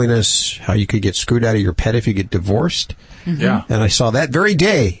was telling us how you could get screwed out of your pet if you get divorced. Mm-hmm. Yeah. And I saw that very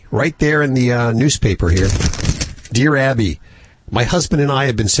day right there in the newspaper here. Dear Abby, my husband and I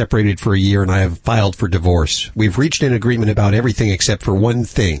have been separated for a year and I have filed for divorce. We've reached an agreement about everything except for one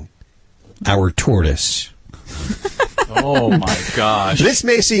thing, our tortoise. Oh, my gosh. This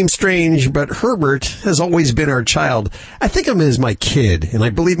may seem strange, but Herbert has always been our child. I think of him as my kid, and I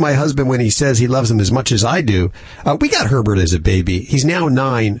believe my husband when he says he loves him as much as I do. We got Herbert as a baby. He's now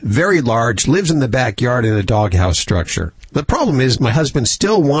 9, very large, lives in the backyard in a doghouse structure. The problem is my husband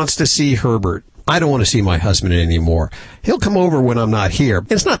still wants to see Herbert. I don't want to see my husband anymore. He'll come over when I'm not here.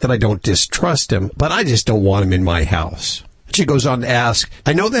 It's not that I don't distrust him, but I just don't want him in my house. She goes on to ask,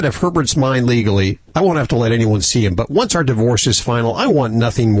 I know that if Herbert's mine legally, I won't have to let anyone see him, but once our divorce is final, I want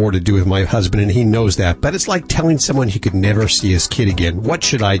nothing more to do with my husband, and he knows that. But it's like telling someone he could never see his kid again. What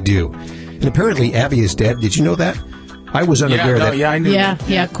should I do? And apparently Abby is dead. Did you know that? I was unaware of that. Yeah, I knew that.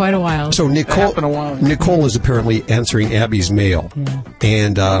 Yeah, quite a while. So Nicole is apparently answering Abby's mail. Yeah.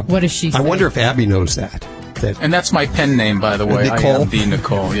 And what does she say? I wonder if Abby knows that. And that's my pen name, by the way. Nicole? I am the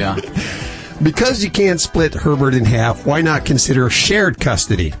Nicole, yeah. Because you can't split Herbert in half, why not consider shared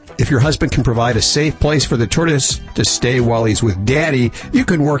custody? If your husband can provide a safe place for the tortoise to stay while he's with Daddy, you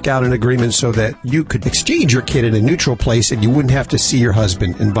can work out an agreement so that you could exchange your kid in a neutral place and you wouldn't have to see your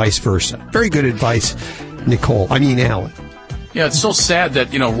husband and vice versa. Very good advice, Alan. Yeah, it's so sad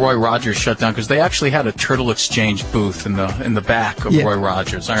that, Roy Rogers shut down because they actually had a turtle exchange booth in the back of Roy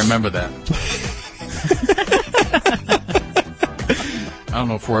Rogers. I remember that. I don't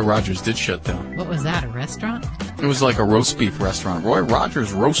know if Roy Rogers did shut down. What was that, a restaurant? It was like a roast beef restaurant. Roy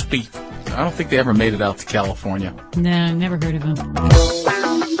Rogers roast beef. I don't think they ever made it out to California. No, never heard of him.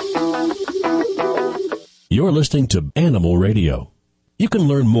 You're listening to Animal Radio. You can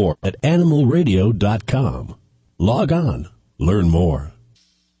learn more at animalradio.com. Log on. Learn more.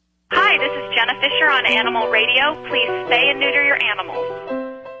 Hi, this is Jenna Fisher on Animal Radio. Please spay and neuter your animals.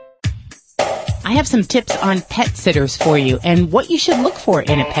 I have some tips on pet sitters for you and what you should look for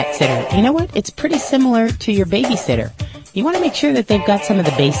in a pet sitter. You know what? It's pretty similar to your babysitter. You want to make sure that they've got some of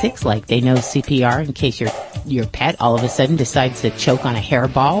the basics, like they know CPR in case your pet all of a sudden decides to choke on a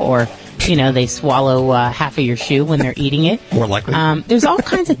hairball or, they swallow half of your shoe when they're eating it. More likely. There's all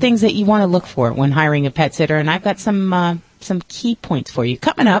kinds of things that you want to look for when hiring a pet sitter, and I've got some key points for you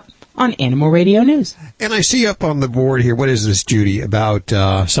coming up on Animal Radio News. And I see up on the board here, what is this, Judy, about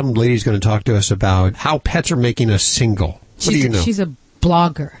some lady's going to talk to us about how pets are making us single. What do you know? She's a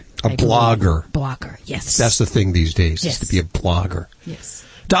blogger. A blogger. Blogger, yes. That's the thing these days, is to be a blogger. Yes.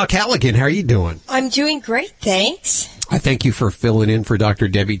 Doc Halligan, how are you doing? I'm doing great, thanks. I thank you for filling in for Dr.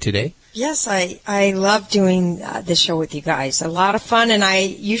 Debbie today. Yes, I love doing this show with you guys. A lot of fun, and I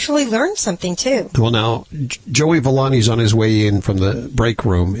usually learn something, too. Well, now, Joey Villani's on his way in from the break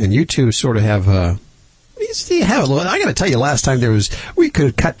room, and you two sort of have I got to tell you, last time we could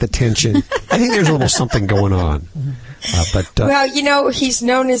have cut the tension. I think there's a little something going on. Well, he's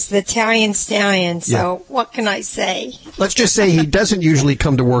known as the Italian Stallion, so what can I say? Let's just say he doesn't usually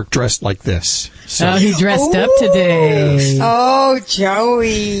come to work dressed like this. So. Oh, he dressed up today. Oh,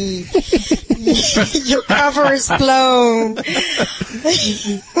 Joey. Your cover is blown.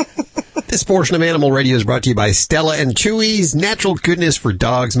 This portion of Animal Radio is brought to you by Stella and Chewy's natural goodness for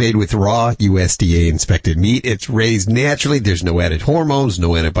dogs made with raw USDA inspected meat. It's raised naturally. There's no added hormones,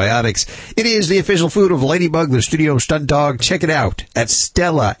 no antibiotics. It is the official food of Ladybug, the studio stunt dog. Check it out at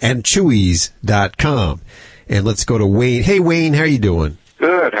StellaandChewy's.com. And let's go to Wayne. Hey, Wayne, how are you doing?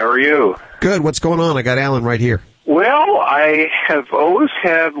 Good. How are you? Good. What's going on? I got Alan right here. Well, I have always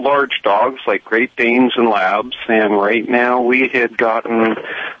had large dogs like Great Danes and Labs, and right now we had gotten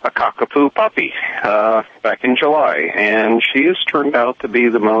a cockapoo puppy back in July, and she has turned out to be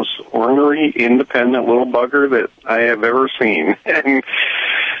the most ornery, independent little bugger that I have ever seen. And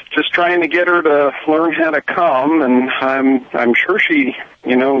just trying to get her to learn how to come, and I'm sure she,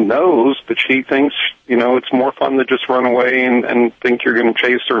 knows, but she thinks, it's more fun to just run away and think you're going to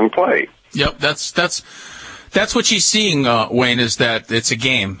chase her and play. Yep, that's what she's seeing, Wayne, is that it's a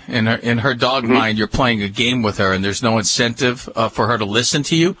game. In her dog mind, you're playing a game with her, and there's no incentive for her to listen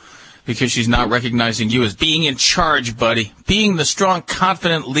to you. because she's not recognizing you as being in charge, buddy. Being the strong,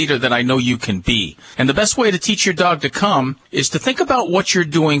 confident leader that I know you can be. And the best way to teach your dog to come is to think about what you're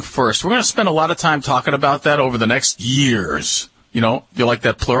doing first. We're going to spend a lot of time talking about that over the next years. You know, you like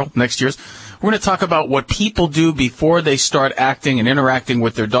that plural, next years? We're going to talk about what people do before they start acting and interacting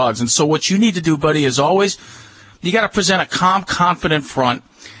with their dogs. And so what you need to do, buddy, is always, you got to present a calm, confident front.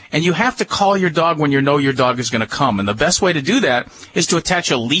 And you have to call your dog when you know your dog is going to come. And the best way to do that is to attach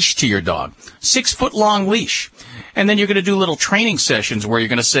a leash to your dog. 6-foot-long leash. And then you're going to do little training sessions where you're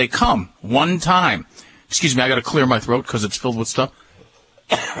going to say, come, one time. Excuse me, I got to clear my throat because it's filled with stuff.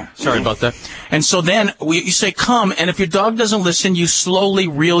 Sorry about that. And so then you say, come, and if your dog doesn't listen, you slowly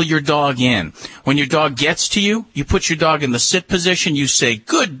reel your dog in. When your dog gets to you, you put your dog in the sit position, you say,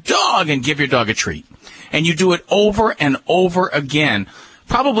 good dog, and give your dog a treat. And you do it over and over again.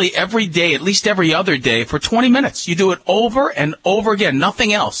 Probably every day, at least every other day, for 20 minutes. You do it over and over again,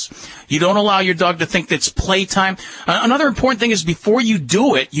 nothing else. You don't allow your dog to think that's playtime. Another important thing is before you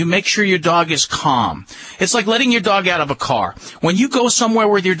do it, you make sure your dog is calm. It's like letting your dog out of a car. When you go somewhere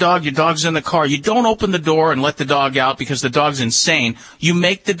with your dog's in the car, you don't open the door and let the dog out because the dog's insane. You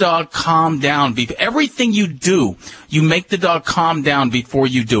make the dog calm down. Everything you do, you make the dog calm down before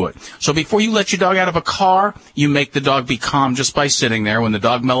you do it. So before you let your dog out of a car, you make the dog be calm just by sitting there. When the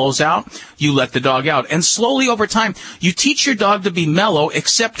dog mellows out, you let the dog out. And slowly over time, you teach your dog to be mellow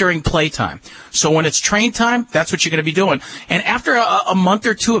except during playtime. So when it's train time, that's what you're going to be doing. And after a month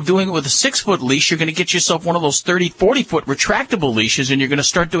or two of doing it with a 6-foot leash, you're going to get yourself one of those 30, 40-foot retractable leashes, and you're going to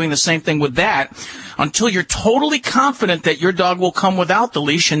start doing the same thing with that until you're totally confident that your dog will come without the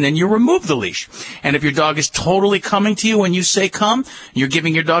leash, and then you remove the leash. And if your dog is totally coming to you when you say come, you're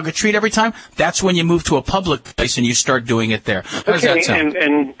giving your dog a treat every time, that's when you move to a public place and you start doing it there. How does that sound?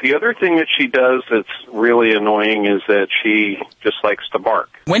 And the other thing that she does that's really annoying is that she just likes to bark.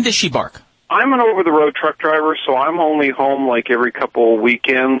 When does she bark? I'm an over-the-road truck driver, so I'm only home like every couple of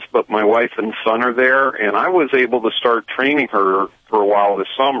weekends, but my wife and son are there, and I was able to start training her for a while this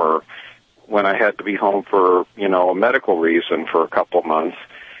summer when I had to be home for, a medical reason for a couple of months.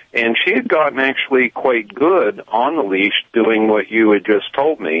 And she had gotten actually quite good on the leash doing what you had just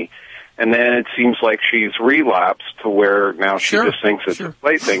told me. And then it seems like she's relapsed to where now she just thinks it's a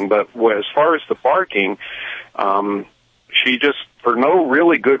plaything. But as far as the barking, she just, for no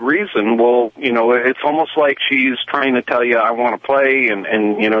really good reason, it's almost like she's trying to tell you, I want to play, and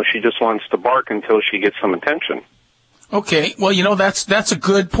she just wants to bark until she gets some attention. Okay, well, that's a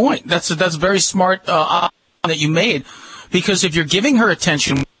good point. That's very smart that you made, because if you're giving her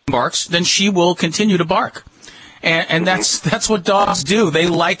attention when she barks, then she will continue to bark. And that's what dogs do. They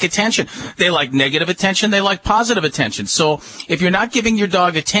like attention. They like negative attention. They like positive attention. So if you're not giving your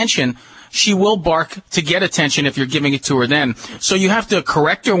dog attention, she will bark to get attention if you're giving it to her then. So you have to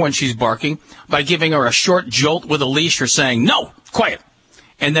correct her when she's barking by giving her a short jolt with a leash or saying, no, quiet.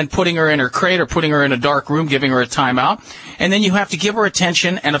 And then putting her in her crate or putting her in a dark room, giving her a timeout. And then you have to give her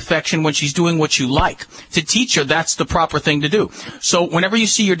attention and affection when she's doing what you like. To teach her, that's the proper thing to do. So whenever you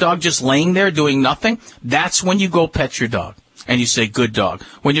see your dog just laying there doing nothing, that's when you go pet your dog. And you say, good dog.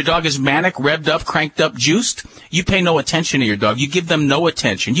 When your dog is manic, revved up, cranked up, juiced, you pay no attention to your dog. You give them no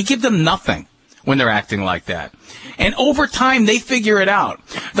attention. You give them nothing when they're acting like that. And over time, they figure it out.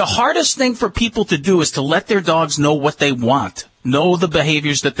 The hardest thing for people to do is to let their dogs know what they want. Know the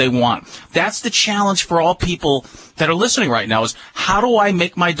behaviors that they want. That's the challenge for all people that are listening right now is, how do I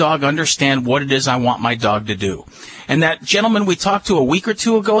make my dog understand what it is I want my dog to do? And that gentleman we talked to a week or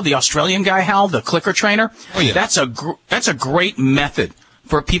two ago, the Australian guy, Hal, the clicker trainer, that's a great method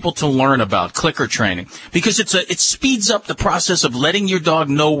for people to learn about clicker training, because it speeds up the process of letting your dog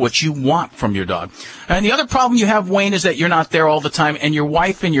know what you want from your dog. And the other problem you have, Wayne, is that you're not there all the time, and your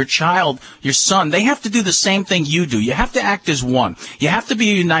wife and your child, your son, they have to do the same thing you do. You have to act as one. You have to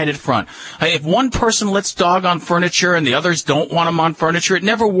be a united front. If one person lets dog on furniture and the others don't want him on furniture, it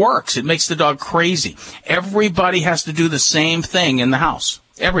never works. It makes the dog crazy. Everybody has to do the same thing in the house.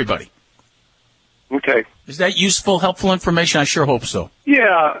 Everybody. Okay. Is that useful, helpful information? I sure hope so.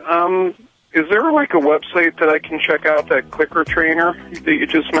 Yeah. Is there like a website that I can check out, that clicker trainer that you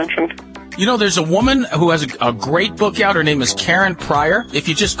just mentioned? There's a woman who has a great book out. Her name is Karen Pryor. If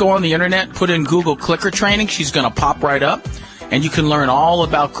you just go on the internet, put in Google clicker training, she's going to pop right up, and you can learn all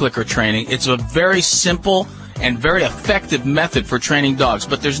about clicker training. It's a very simple and very effective method for training dogs,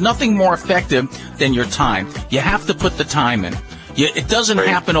 but there's nothing more effective than your time. You have to put the time in. It doesn't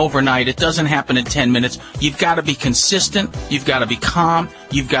happen overnight. It doesn't happen in 10 minutes. You've got to be consistent. You've got to be calm.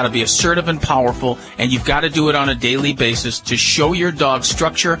 You've got to be assertive and powerful. And you've got to do it on a daily basis to show your dog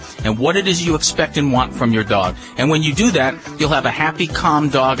structure and what it is you expect and want from your dog. And when you do that, you'll have a happy, calm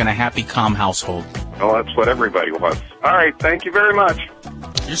dog and a happy, calm household. Well, that's what everybody wants. All right. Thank you very much.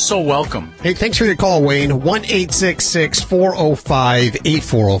 You're so welcome. Hey, thanks for your call, Wayne.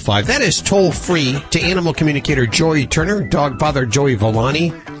 1-866-405-8405. That is toll free to animal communicator Joey Turner, dog father Joey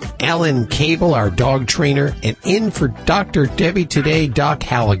Villani, Alan Cable, our dog trainer, and in for Dr. Debbie today, Doc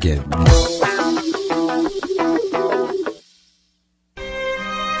Halligan.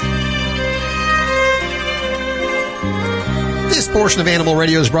 This portion of Animal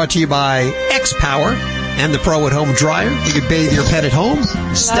Radio is brought to you by X-Power and the Pro at Home dryer. You can bathe your pet at home,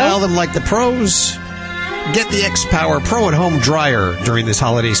 style them like the pros. Get the X-Power Pro at Home dryer during this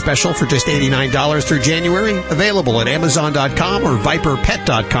holiday special for just $89 through January. Available at Amazon.com or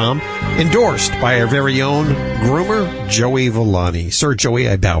ViperPet.com. Endorsed by our very own groomer, Joey Villani. Sir Joey,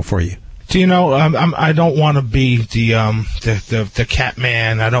 I bow for you. Do you know, I don't want to be the cat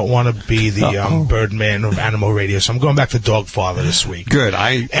man. I don't want to be the bird man of Animal Radio. So I'm going back to Dog Father this week. Good.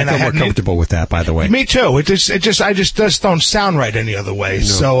 I feel more comfortable with that, by the way. Me too. I just don't sound right any other way. No.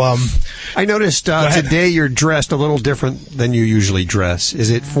 So I noticed today you're dressed a little different than you usually dress.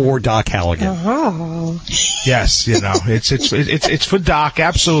 Is it for Doc Halligan? Oh. Yes. It's for Doc.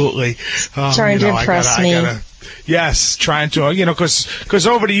 Absolutely. Trying to impress me. Yes, trying to, because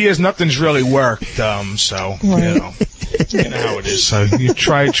over the years nothing's really worked. So you know how it is. So you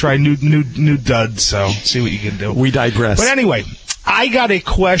try new duds. So see what you can do. We digress. But anyway, I got a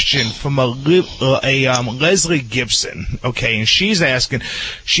question from a Leslie Gibson. Okay, and she's asking.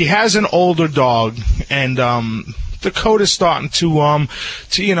 She has an older dog, and the coat is starting to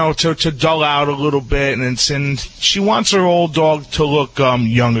dull out a little bit, and she wants her old dog to look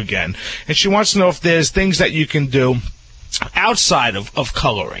young again, and she wants to know if there's things that you can do outside of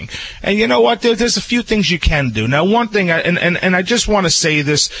coloring. And you know what? There's a few things you can do. Now, one thing, and I just want to say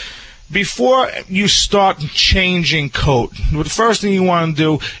this. Before you start changing coat, the first thing you want to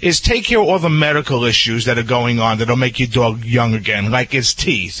do is take care of all the medical issues that are going on that'll make your dog young again, like its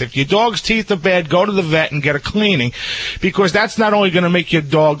teeth. If your dog's teeth are bad, go to the vet and get a cleaning, because that's not only going to make your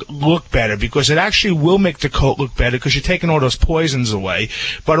dog look better, because it actually will make the coat look better because you're taking all those poisons away,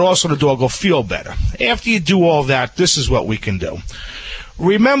 but also the dog will feel better. After you do all that, this is what we can do.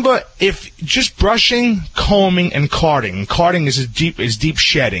 Remember, if just brushing, combing, and carding is deep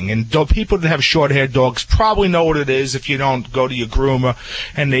shedding, and people that have short-haired dogs probably know what it is. If you don't, go to your groomer,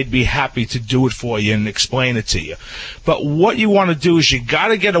 and they'd be happy to do it for you and explain it to you. But what you want to do is you got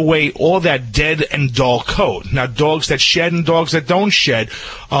to get away all that dead and dull coat. Now, dogs that shed and dogs that don't shed,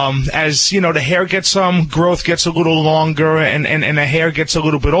 as you know, the hair gets growth gets a little longer, and the hair gets a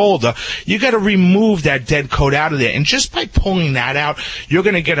little bit older. You got to remove that dead coat out of there, and just by pulling that out, you're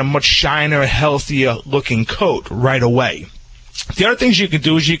going to get a much shinier, healthier looking coat right away. The other things you can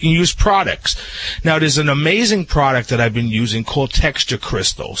do is you can use products. Now, there's an amazing product that I've been using called Texture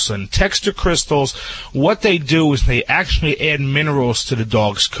Crystals. And Texture Crystals, what they do is they actually add minerals to the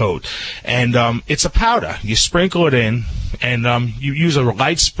dog's coat. And it's a powder. You sprinkle it in, and you use a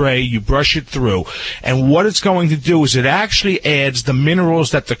light spray, you brush it through. And what it's going to do is it actually adds the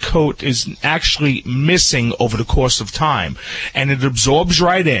minerals that the coat is actually missing over the course of time. And it absorbs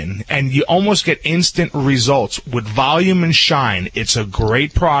right in, and you almost get instant results with volume and shine. It's a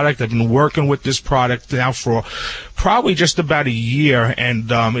great product. I've been working with this product now for probably just about a year, and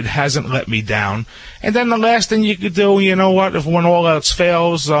it hasn't let me down. And then the last thing you could do, you know what, if when all else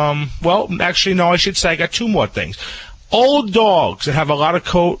fails, I should say I got two more things. Old dogs that have a lot of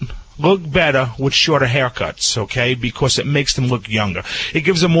coat look better with shorter haircuts, okay, because it makes them look younger. It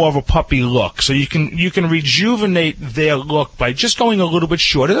gives them more of a puppy look. So you can rejuvenate their look by just going a little bit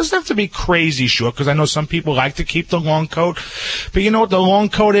short. It doesn't have to be crazy short, because I know some people like to keep the long coat. But you know what, the long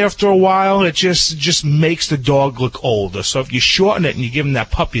coat, after a while, it just makes the dog look older. So if you shorten it and you give them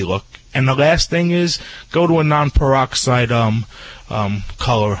that puppy look. And the last thing is, go to a non-peroxide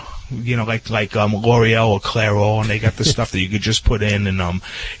color, you know, like L'Oreal or Clairol, and they got the stuff that you could just put in, and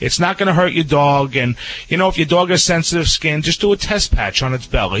it's not going to hurt your dog. And you know, if your dog has sensitive skin, just do a test patch on its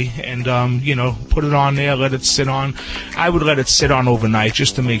belly, and put it on there, let it sit on. I would let it sit on overnight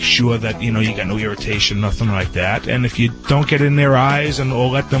just to make sure that you got no irritation, nothing like that. And if you don't get in their eyes or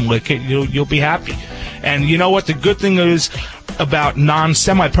let them lick it, you'll be happy. And you know what? The good thing is about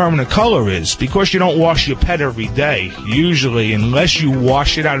non-semi-permanent color is, because you don't wash your pet every day, usually, unless you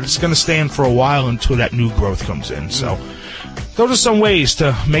wash it out, it's going to stay in for a while until that new growth comes in. So those are some ways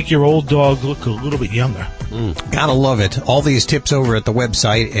to make your old dog look a little bit younger. Gotta love it. All these tips over at the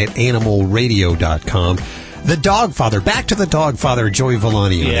website at animalradio.com. The Dog Father. Back to the Dog Father, Joey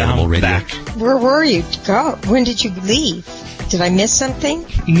Villani on Animal Radio. Back. Where were you? When did you leave? Did I miss something?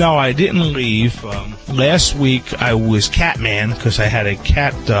 No, I didn't leave. Last week I was Catman because I had a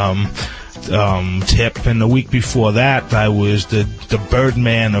cat tip, and the week before that I was the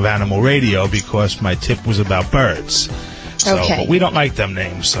Birdman of Animal Radio because my tip was about birds. So, Okay. But we don't like them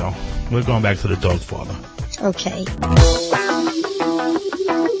names, so we're going back to the Dog Father. Okay.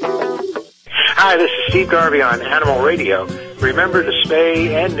 Hi, this is Steve Garvey on Animal Radio. Remember to spay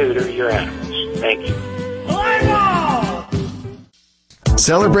and neuter your animals. Thank you.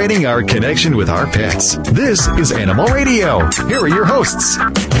 Celebrating our connection with our pets. This is Animal Radio. Here are your hosts,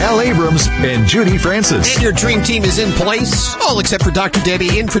 Hal Abrams and Judy Francis. And your dream team is in place, all except for Dr.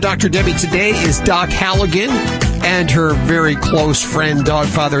 Debbie. In for Dr. Debbie today is Doc Halligan And her very close friend, Dog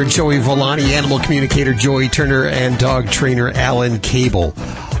Father Joey Villani, animal communicator Joey Turner, and dog trainer Alan Cable.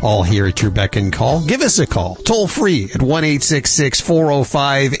 All here at your beck and call. Give us a call. Toll free at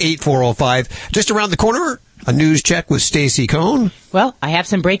 1-866-405-8405. Just around the corner, a news check with Stacy Cohn. Well, I have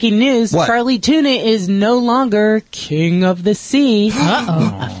some breaking news. What? Charlie Tuna is no longer king of the sea.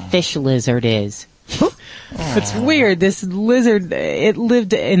 A fish lizard is. It's weird. This lizard, it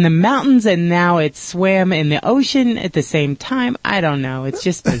lived in the mountains and now it swam in the ocean at the same time. I don't know. It's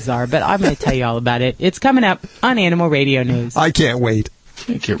just bizarre, but I'm going to tell you all about it. It's coming up on Animal Radio News. I can't wait.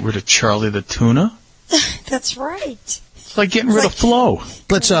 Can't get rid of Charlie the tuna. That's right. It's like getting rid of Flo.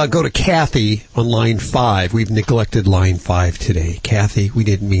 Let's go to Kathy on line 5. We've neglected line 5 today. Kathy, we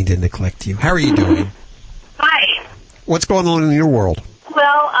didn't mean to neglect you. How are you doing? Hi. What's going on in your world?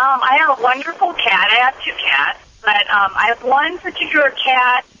 Well, I have a wonderful cat. I have 2 cats, but I have one particular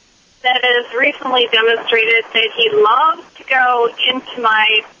cat that has recently demonstrated that he loves to go into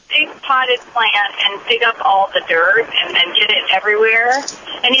my big potted plant and dig up all the dirt and then get it everywhere.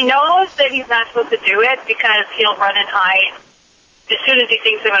 And he knows that he's not supposed to do it because he'll run and hide as soon as he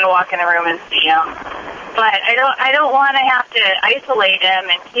thinks I'm going to walk in the room and see him. But I don't want to have to isolate him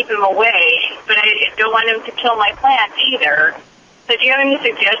and keep him away, but I don't want him to kill my plants either. So do you have any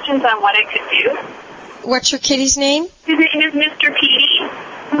suggestions on what I could do? What's your kitty's name? His name is Mr. Petey.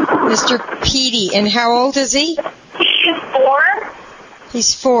 Mr. Petey. And how old is he? He is 4.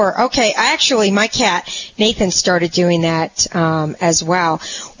 He's 4. Okay. My cat, Nathan, started doing that as well.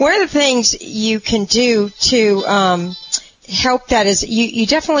 One of the things you can do to help that is you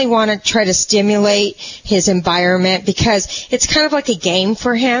definitely want to try to stimulate his environment because it's kind of like a game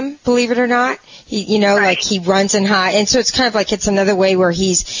for him, believe it or not. Like he runs and hides. And so it's kind of like it's another way where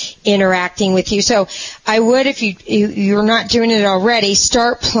he's interacting with you. So I would, if you're not doing it already,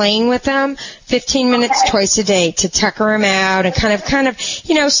 start playing with them 15 minutes twice a day to tucker him out and kind of,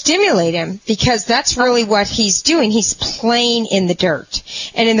 stimulate him because that's really what he's doing. He's playing in the dirt.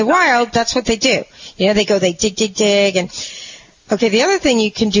 And in the wild, that's what they do. They dig. And okay, the other thing you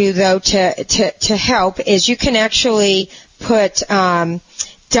can do though to help is you can actually put,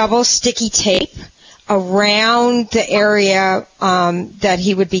 double sticky tape around the area that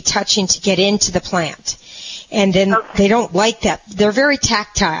he would be touching to get into the plant. And then they don't like that. They're very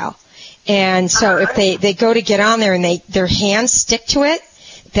tactile. And so if they go to get on there and their hands stick to it,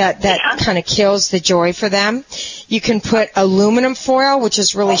 that kind of kills the joy for them. You can put aluminum foil, which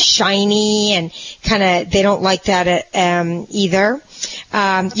is really shiny and they don't like that either.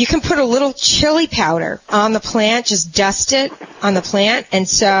 You can put a little chili powder on the plant, just dust it on the plant, and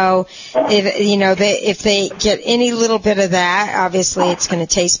so if they get any little bit of that, obviously it's going to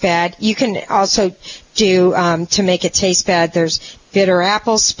taste bad. You can also do to make it taste bad. There's bitter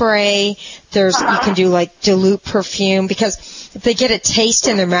apple spray. You can do like dilute perfume because if they get a taste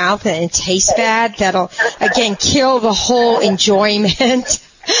in their mouth and it tastes bad, that'll again kill the whole enjoyment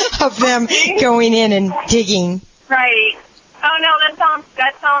of them going in and digging. Right. Oh no,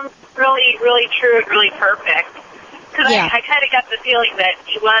 that sounds really, really true and really perfect. Because I kind of got the feeling that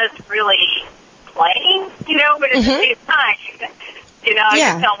he was really playing, but at the same time, I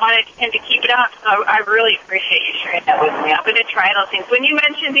just don't want him to keep it up. So I really appreciate you sharing that with me. I'm going to try those things. When you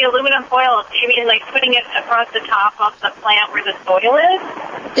mentioned the aluminum foil, do you mean like putting it across the top of the plant where the soil is?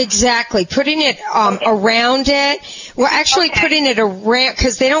 Exactly. Putting it around it. Well, actually putting it around,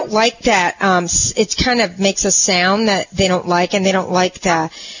 because they don't like that. It kind of makes a sound that they don't like, and they don't like the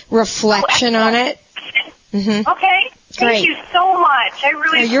reflection on it. Mm-hmm. Okay. Thank you so much. I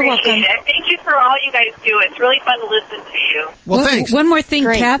really you're appreciate welcome. it. Thank you for all you guys do. It's really fun to listen to you. Well, thanks. One more thing,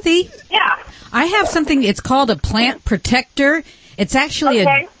 Great. Kathy. Yeah. I have something, it's called a plant protector. It's actually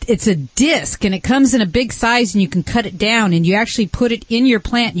it's a disc, and it comes in a big size, and you can cut it down, and you actually put it in your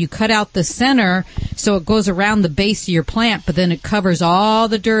plant. You cut out the center so it goes around the base of your plant, but then it covers all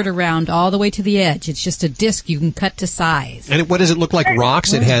the dirt around all the way to the edge. It's just a disc you can cut to size. And what does it look like?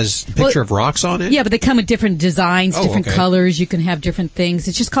 Rocks? It has a picture of rocks on it? Yeah, but they come in different designs, different colors. You can have different things.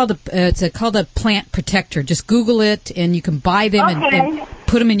 It's just called called a plant protector. Just Google it, and you can buy them and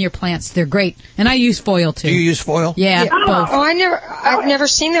put them in your plants. They're great. And I use foil too. Do you use foil? Yeah, both. Oh, I've never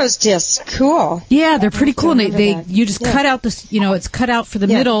seen those discs. Cool. Yeah, they're pretty cool. And you just cut out this, it's cut out for the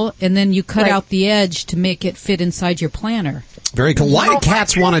middle, and then you cut out the edge to make it fit inside your planter. Very cool. Why do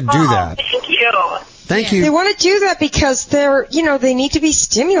cats want to do that? Thank you. Thank you. They want to do that because they're, they need to be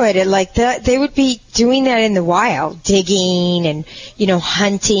stimulated like that. They would be doing that in the wild, digging and,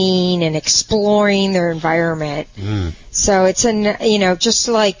 hunting and exploring their environment. So it's just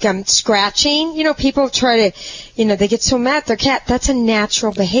like scratching. People try to, they get so mad at their cat. That's a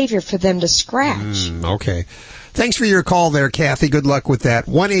natural behavior for them to scratch. Okay. Thanks for your call there, Kathy. Good luck with that.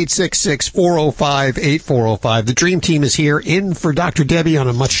 1-866-405-8405. The Dream Team is here in for Dr. Debbie on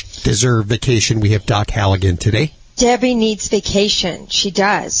a much-deserved vacation. We have Doc Halligan today. Debbie needs vacation. She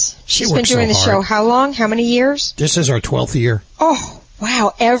does. She's been works so doing the hard. show how long? How many years? This is our 12th year. Oh,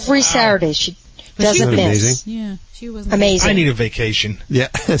 wow. Every Saturday she doesn't Isn't that miss. amazing? Yeah, she was amazing. I need a vacation. Yeah,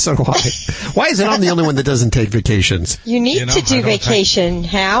 so do I. Why is it I'm the only one that doesn't take vacations? You need to do vacation,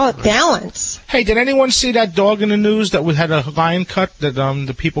 Hal. Balance. Hey, did anyone see that dog in the news that had a lion cut that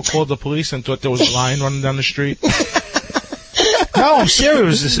the people called the police and thought there was a lion running down the street? No, I'm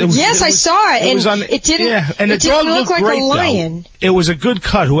serious. I saw it. It didn't look like a lion. It was a good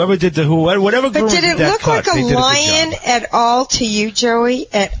cut. Whatever But did it look like a lion at all to you, Joey?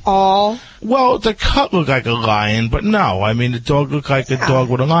 At all? Well, the cut looked like a lion, but no. I mean, the dog looked like a dog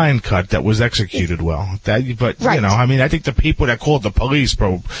with a lion cut that was executed well. I think the people that called the police,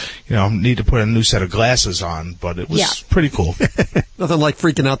 need to put a new set of glasses on, but it was pretty cool. Nothing like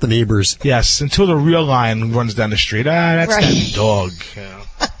freaking out the neighbors. Yes, until the real lion runs down the street. That's that dog.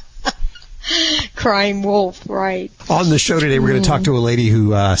 Crying wolf, right. On the show today, we're going to talk to a lady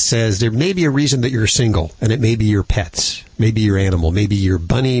who says there may be a reason that you're single, and it may be your pets, maybe your animal, maybe your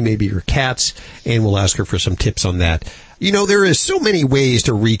bunny, maybe your cats, and we'll ask her for some tips on that. There is so many ways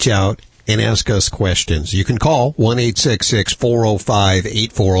to reach out and ask us questions. You can call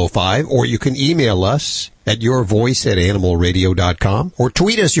 1-866-405-8405, or you can email us at yourvoice@animalradio.com, or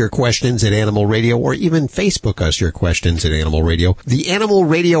tweet us your questions at Animal Radio, or even Facebook us your questions at Animal Radio. The Animal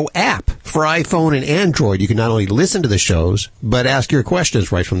Radio app for iPhone and Android, you can not only listen to the shows, but ask your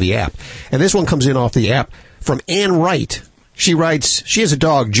questions right from the app. And this one comes in off the app from Ann Wright. She writes, she has a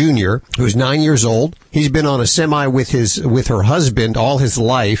dog, Junior, who's 9 years old. He's been on a semi with her husband all his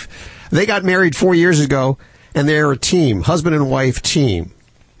life. They got married 4 years ago, and they're a team, husband and wife team.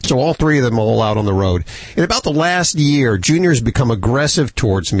 So all three of them all out on the road. In about the last year, Junior's become aggressive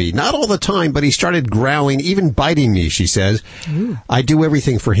towards me. Not all the time, but he started growling, even biting me, she says. I do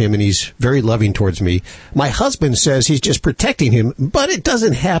everything for him, and he's very loving towards me. My husband says he's just protecting him, but it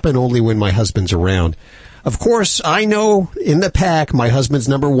doesn't happen only when my husband's around. Of course, I know in the pack, my husband's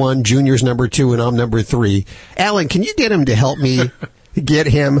number 1, Junior's number 2, and I'm number 3. Alan, can you get him to help me get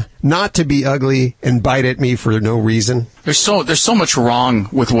him not to be ugly and bite at me for no reason? There's so much wrong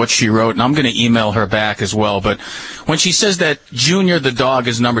with what she wrote, and I'm going to email her back as well. But when she says that Junior the dog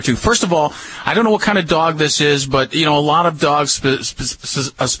is number 2, first of all, I don't know what kind of dog this is, but a lot of dogs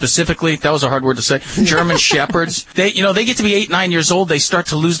specifically, that was a hard word to say, German shepherds, they get to be 8, 9 years old, they start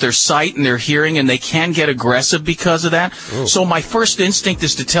to lose their sight and their hearing, and they can get aggressive because of that. Ooh. So my first instinct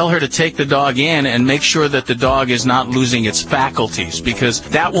is to tell her to take the dog in and make sure that the dog is not losing its faculties, because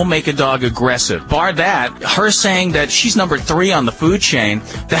that will make a dog aggressive. Bar that, her saying that she's number 3 on the food chain,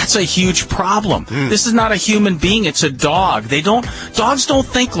 that's a huge problem. This is not a human being, it's a dog. Dogs don't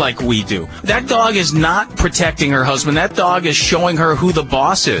think like we do. That dog is not protecting her husband. That dog is showing her who the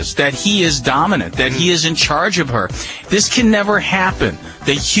boss is, that he is dominant, that he is in charge of her. This can never happen.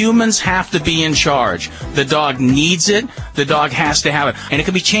 The humans have to be in charge. The dog needs it. The dog has to have it. And it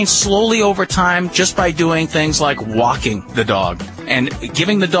can be changed slowly over time just by doing things like walking the dog and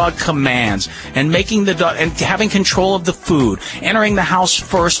giving the dog commands and making the dog and having control of the food, entering the house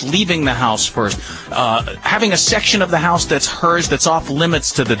first, leaving the house first, having a section of the house that's hers, that's off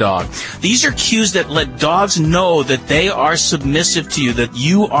limits to the dog. These are cues that let dogs know that they are submissive to you, that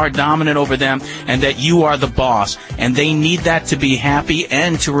you are dominant over them, and that you are the boss. And they need that to be happy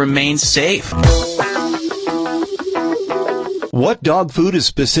and to remain safe. What dog food is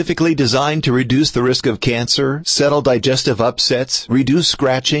specifically designed to reduce the risk of cancer, settle digestive upsets, reduce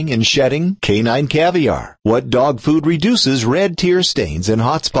scratching and shedding? Canine Caviar. What dog food reduces red tear stains and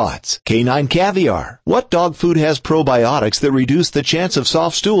hot spots? Canine Caviar. What dog food has probiotics that reduce the chance of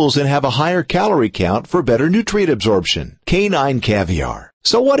soft stools and have a higher calorie count for better nutrient absorption? Canine Caviar.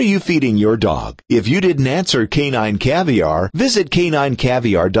 So what are you feeding your dog? If you didn't answer Canine Caviar, visit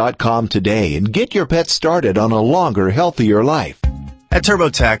caninecaviar.com today and get your pet started on a longer, healthier life. At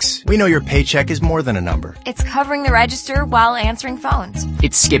TurboTax, we know your paycheck is more than a number. It's covering the register while answering phones.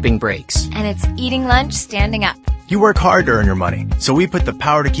 It's skipping breaks. And it's eating lunch standing up. You work hard to earn your money, so we put the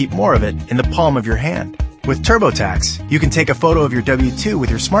power to keep more of it in the palm of your hand. With TurboTax, you can take a photo of your W-2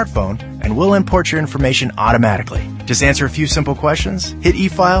 with your smartphone, and we'll import your information automatically. Just answer a few simple questions, hit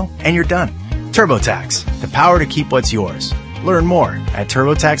e-file, and you're done. TurboTax, the power to keep what's yours. Learn more at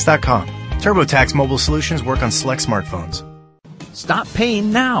TurboTax.com. TurboTax mobile solutions work on select smartphones. Stop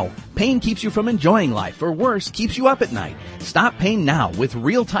pain now. Pain keeps you from enjoying life, or worse, keeps you up at night. Stop pain now with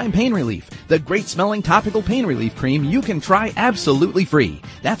Real-Time Pain Relief, the great-smelling topical pain relief cream you can try absolutely free.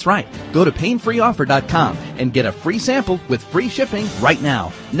 That's right. Go to painfreeoffer.com and get a free sample with free shipping right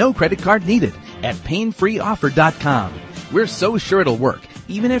now. No credit card needed at painfreeoffer.com. We're so sure it'll work,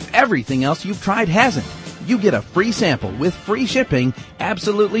 even if everything else you've tried hasn't. You get a free sample with free shipping,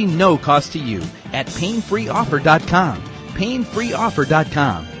 absolutely no cost to you at painfreeoffer.com.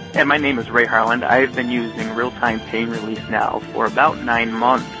 painfreeoffer.com. And my name is Ray Harland. I've been using Real-Time Pain Relief now for about 9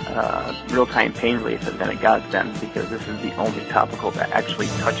 months. Real-Time Pain Relief has been a godsend because this is the only topical that actually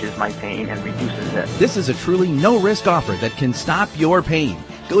touches my pain and reduces it. This is a truly no-risk offer that can stop your pain.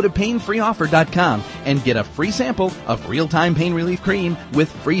 Go to painfreeoffer.com and get a free sample of Real-Time Pain Relief Cream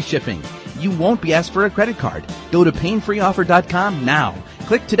with free shipping. You won't be asked for a credit card. Go to painfreeoffer.com now.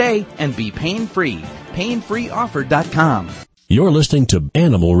 Click today and be pain-free. painfreeoffer.com. You're listening to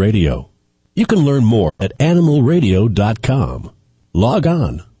Animal Radio. You can learn more at animalradio.com. Log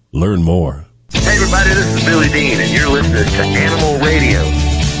on. Learn more. Hey everybody, this is Billy Dean and you're listening to Animal Radio.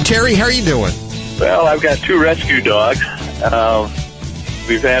 Terry, how are you doing? Well, I've got 2 rescue dogs.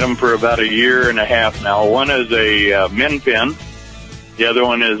 We've had them for about 1.5 years now. One is a Min Pin. The other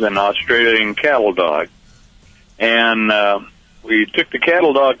one is an Australian cattle dog. And we took the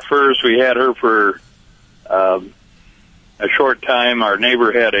cattle dog first. We had her for a short time. Our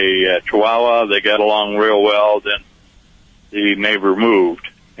neighbor had a Chihuahua. They got along real well. Then the neighbor moved,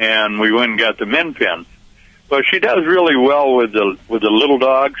 and we went and got the Min Pin. But she does really well with the little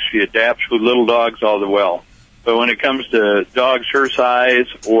dogs. She adapts with little dogs all the well. But when it comes to dogs her size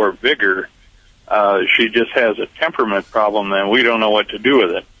or bigger, she just has a temperament problem, and we don't know what to do with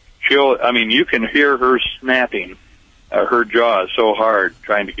it. You can hear her snapping her jaws so hard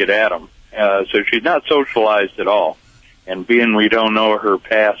trying to get at them. So she's not socialized at all. And being we don't know her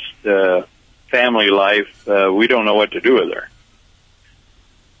past family life, we don't know what to do with her.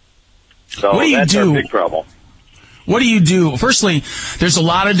 So that's our big problem. What do you do? Firstly, there's a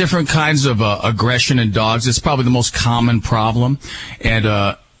lot of different kinds of aggression in dogs. It's probably the most common problem.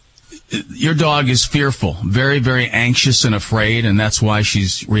 And your dog is fearful, very, very anxious and afraid, and that's why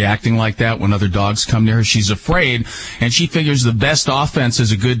she's reacting like that when other dogs come near her. She's afraid, and she figures the best defense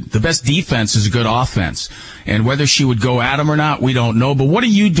is a good offense. And whether she would go at him or not, we don't know. But what are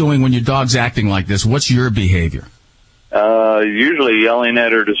you doing when your dog's acting like this? What's your behavior? Usually yelling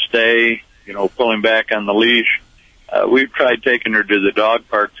at her to stay, pulling back on the leash. We've tried taking her to the dog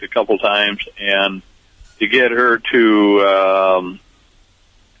parks a couple times, and to get her to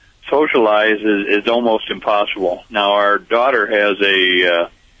socialize is almost impossible. Now, our daughter has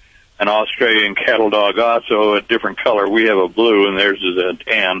an Australian cattle dog, also a different color. We have a blue, and theirs is a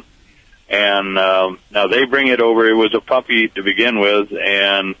tan. And now they bring it over. It was a puppy to begin with,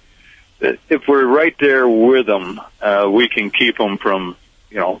 and if we're right there with them, we can keep them from,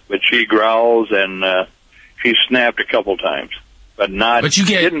 but she growls, and she snapped a couple times, but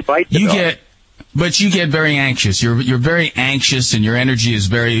didn't bite the dog. But you get very anxious. You're very anxious, and your energy is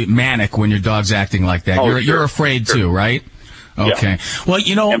very manic when your dog's acting like that. You're afraid too, right? Okay. Yeah. Well,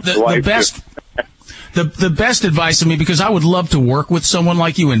 the best advice, because I would love to work with someone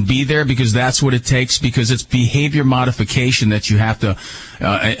like you and be there, because that's what it takes, because it's behavior modification that you have to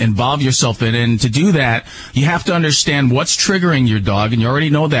involve yourself in. And to do that, you have to understand what's triggering your dog, and you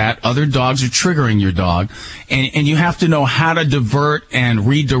already know that. Other dogs are triggering your dog. And you have to know how to divert and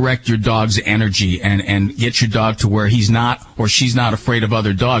redirect your dog's energy and get your dog to where he's not or she's not afraid of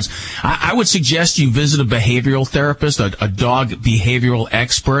other dogs. I would suggest you visit a behavioral therapist, a dog behavioral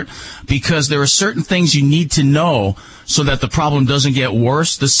expert, because there are certain things things you need to know so that the problem doesn't get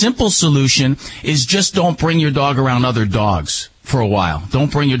worse. The simple solution is just don't bring your dog around other dogs for a while.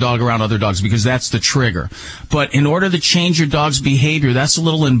 Don't bring your dog around other dogs because that's the trigger. But in order to change your dog's behavior, that's a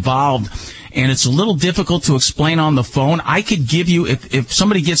little involved, and it's a little difficult to explain on the phone. I could give you, if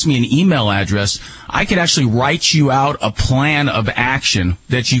somebody gets me an email address, I could actually write you out a plan of action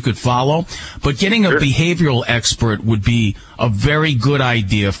that you could follow. But getting a behavioral expert would be a very good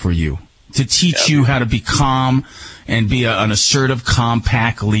idea for you to teach you how to be calm and be an assertive, calm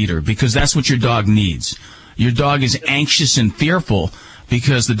pack leader, because that's what your dog needs. Your dog is anxious and fearful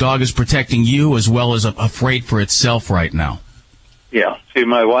because the dog is protecting you as well as afraid for itself right now. Yeah. See,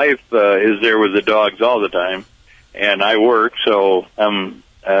 my wife is there with the dogs all the time, and I work, so when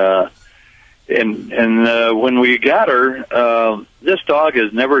we got her, this dog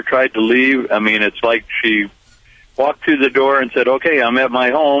has never tried to leave. I mean, it's like she walked through the door and said, "Okay, I'm at my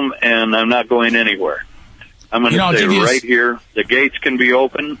home, and I'm not going anywhere. I'm going to stay right here. The gates can be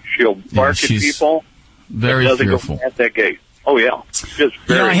open. She'll bark at people." Very fearful. Go at that gate. Oh yeah. Just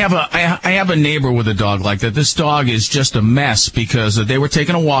very. I have a neighbor with a dog like that. This dog is just a mess because they were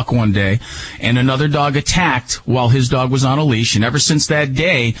taking a walk one day and another dog attacked while his dog was on a leash, and ever since that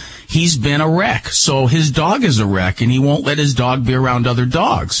day he's been a wreck. So his dog is a wreck and he won't let his dog be around other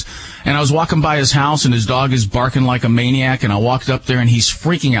dogs. And I was walking by his house and his dog is barking like a maniac, and I walked up there and he's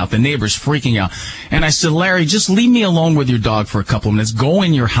freaking out. The neighbor's freaking out. And I said, "Larry, just leave me alone with your dog for a couple of minutes. Go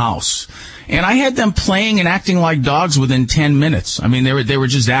in your house." And I had them playing and acting like dogs within 10 minutes. I mean, they were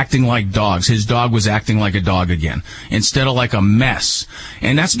just acting like dogs. His dog was acting like a dog again instead of like a mess.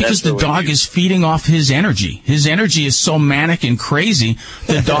 And that's because the dog is feeding off his energy. His energy is so manic and crazy,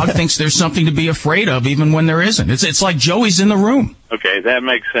 the dog thinks there's something to be afraid of even when there isn't. It's like Joey's in the room. Okay, that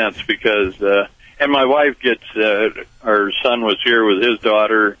makes sense because, and my wife gets, our son was here with his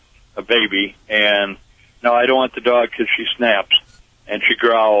daughter, a baby, and no, I don't want the dog because she snaps and she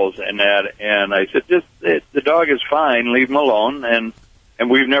growls and that, and I said, the dog is fine, leave him alone, and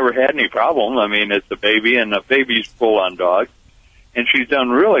we've never had any problem. I mean, it's a baby, and a baby's full-on dog, and she's done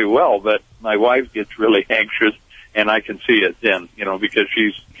really well, but my wife gets really anxious, and I can see it then, because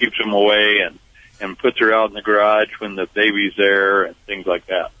she keeps him away and puts her out in the garage when the baby's there and things like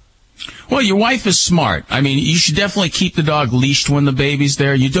that. Well, your wife is smart. I mean, you should definitely keep the dog leashed when the baby's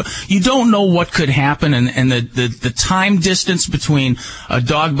there. You don't know what could happen, and the time distance between a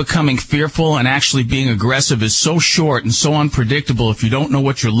dog becoming fearful and actually being aggressive is so short and so unpredictable if you don't know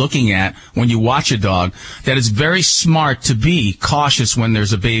what you're looking at when you watch a dog, that it's very smart to be cautious when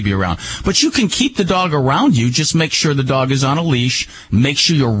there's a baby around. But you can keep the dog around you. Just make sure the dog is on a leash. Make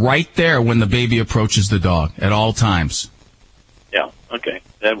sure you're right there when the baby approaches the dog at all times. Yeah, okay.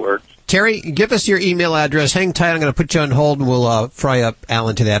 That works. Terry, give us your email address. Hang tight. I'm going to put you on hold, and we'll fry up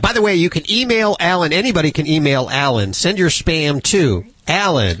Alan to that. By the way, you can email Alan. Anybody can email Alan. Send your spam to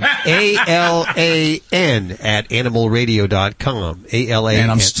Alan, ALAN, at animalradio.com. ALAN.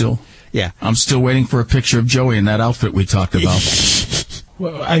 And I'm still waiting for a picture of Joey in that outfit we talked about.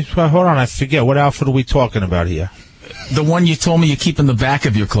 Well, hold on. I forget. What outfit are we talking about here? The one you told me you keep in the back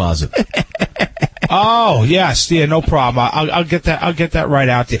of your closet. Oh, yes. Yeah, no problem. I'll get that right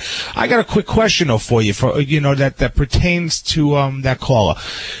out there. I got a quick question though for you, that pertains to that caller.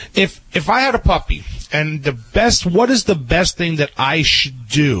 If I had a puppy, and what is the best thing that I should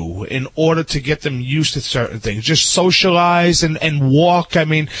do in order to get them used to certain things? Just socialize and walk? I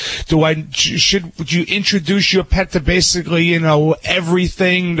mean, would you introduce your pet to basically,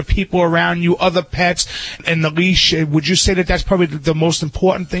 everything, the people around you, other pets, and the leash? Would you say that that's probably the most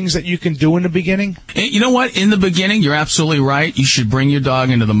important things that you can do in the beginning? You know what? In the beginning, you're absolutely right. You should bring your dog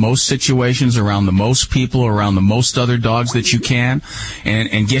into the most situations, around the most people, around the most other dogs that you can,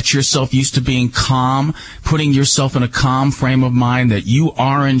 and get yourself used to being calm, putting yourself in a calm frame of mind that you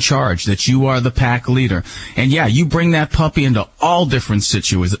are in charge, that you are the pack leader. And yeah, you bring that puppy into all different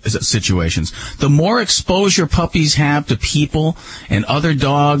situations. The more exposure puppies have to people and other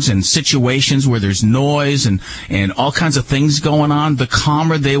dogs and situations where there's noise and all kinds of things going on, the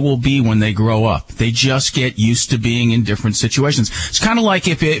calmer they will be when they grow up. They just get used to being in different situations. It's kind of like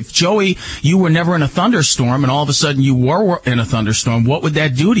if Joey, you were never in a thunderstorm and all of a sudden you were in a thunderstorm, what would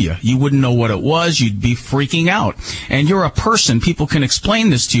that do to you? You wouldn't know what it was. You'd be freaking out. And you're a person. People can explain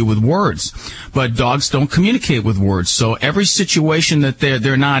this to you with words, but dogs don't communicate with words. So every situation that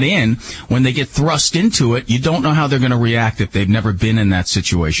they're not in, when they get thrust into it, you don't know how they're going to react if they've never been in that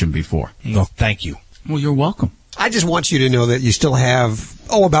situation before. No, thank you. Well, you're welcome. I just want you to know that you still have,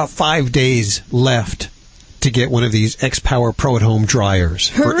 about 5 days left to get one of these X-Power Pro at Home dryers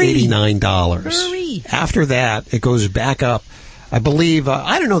for $89. Hurry! After that, it goes back up I believe,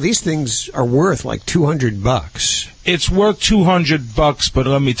 I don't know, these things are worth like $200. It's worth $200, but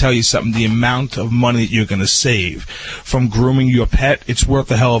let me tell you something. The amount of money that you're going to save from grooming your pet, it's worth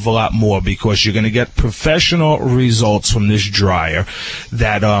a hell of a lot more, because you're going to get professional results from this dryer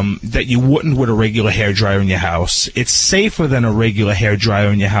that you wouldn't with a regular hair dryer in your house. It's safer than a regular hair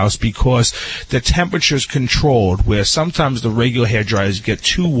dryer in your house because the temperature is controlled, where sometimes the regular hair dryers get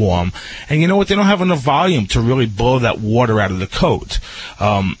too warm, and you know what? They don't have enough volume to really blow that water out of the coat.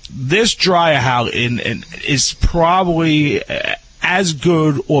 This dryer, Hal, is probably as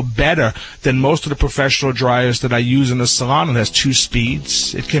good or better than most of the professional dryers that I use in the salon. It has 2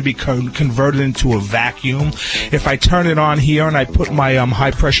 speeds. It can be converted into a vacuum. If I turn it on here and I put my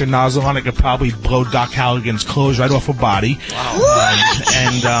high-pressure nozzle on, it could probably blow Doc Halligan's clothes right off her body.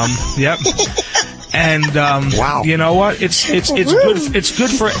 Wow. Yep. And wow. You know what? It's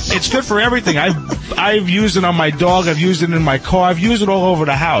good for everything. I've used it on my dog. I've used it in my car. I've used it all over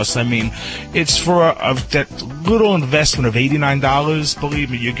the house. I mean, it's for that little investment of $89.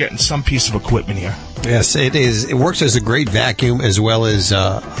 Believe me, you're getting some piece of equipment here. Yes, it is. It works as a great vacuum as well as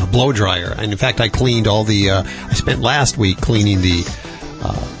a blow dryer. And in fact, I cleaned all the. I spent last week cleaning the.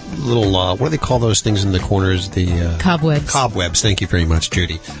 Little, what do they call those things in the corners? The cobwebs. Cobwebs. Thank you very much,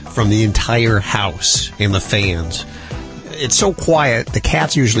 Judy. From the entire house and the fans. It's so quiet. The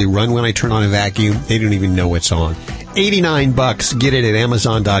cats usually run when I turn on a vacuum. They don't even know it's on. $89. Get it at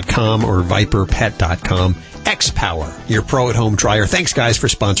Amazon.com or ViperPet.com. X-Power, your pro at home dryer. Thanks, guys, for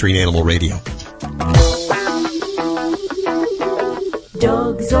sponsoring Animal Radio.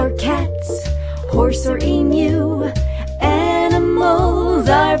 Dogs or cats, horse or emu, animals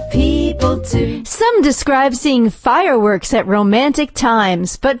are people too. Some describe seeing fireworks at romantic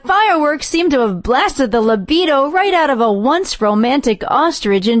times, but fireworks seem to have blasted the libido right out of a once romantic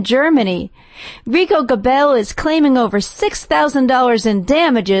ostrich in Germany. Rico Gabel is claiming over $6,000 in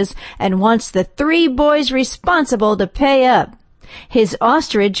damages and wants the 3 boys responsible to pay up. His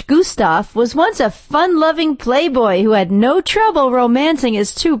ostrich, Gustav, was once a fun-loving playboy who had no trouble romancing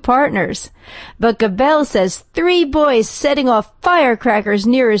his 2 partners. But Gabel says 3 boys setting off firecrackers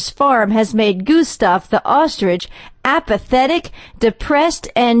near his farm has made Gustav, the ostrich, apathetic, depressed,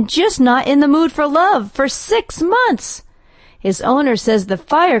 and just not in the mood for love for 6 months. His owner says the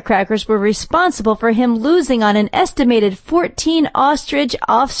firecrackers were responsible for him losing on an estimated 14 ostrich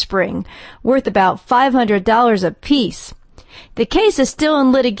offspring, worth about $500 apiece. The case is still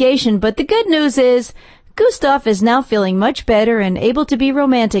in litigation, but the good news is Gustav is now feeling much better and able to be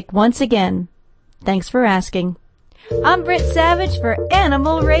romantic once again. Thanks for asking. I'm Britt Savage for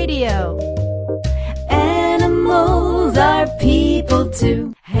Animal Radio. Animals are people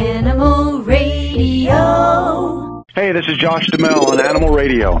too. Animal Radio. Hey, this is Josh DeMille on Animal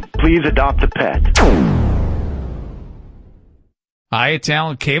Radio. Please adopt a pet. Hi, it's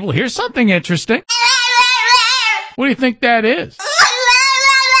Alan Cable. Here's something interesting. What do you think that is?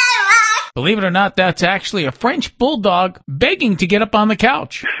 Believe it or not, that's actually a French bulldog begging to get up on the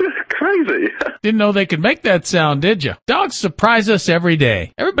couch. Crazy. Didn't know they could make that sound, did you? Dogs surprise us every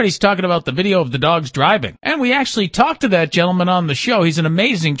day. Everybody's talking about the video of the dogs driving. And we actually talked to that gentleman on the show. He's an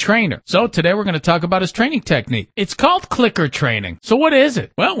amazing trainer. So today we're going to talk about his training technique. It's called clicker training. So what is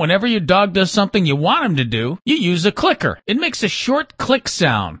it? Well, whenever your dog does something you want him to do, you use a clicker. It makes a short click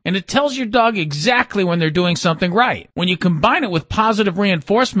sound, and it tells your dog exactly when they're doing something right. When you combine it with positive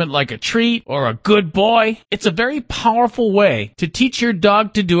reinforcement like a treat or a good boy, it's a very powerful way to teach your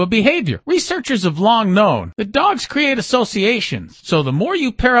dog to do a behavior. Researchers have long known that dogs create associations. So the more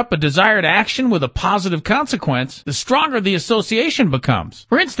you pair up a desired action with a positive consequence, the stronger the association becomes.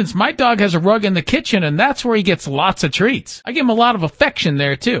 For instance, my dog has a rug in the kitchen, and that's where he gets lots of treats. I give him a lot of affection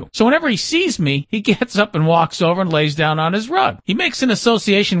there too. So whenever he sees me, he gets up and walks over and lays down on his rug. He makes an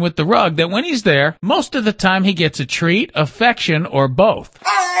association with the rug that when he's there, most of the time he gets a treat, affection, or both.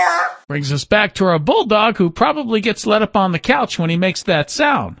 Brings us back to our bulldog, who probably gets let up on the couch when he makes that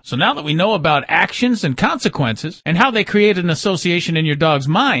sound. So now that we know about actions and consequences and how they create an association in your dog's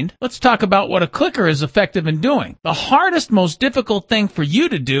mind, let's talk about what a clicker is effective in doing. The hardest, most difficult thing for you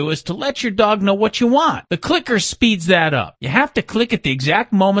to do is to let your dog know what you want. The clicker speeds that up. You have to click at the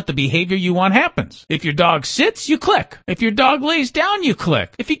exact moment the behavior you want happens. If your dog sits, you click. If your dog lays down, you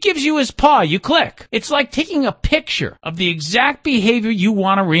click. If he gives you his paw, you click. It's like taking a picture of the exact behavior you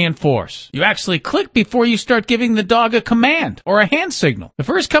want to reinforce. course. You actually click before you start giving the dog a command or a hand signal. The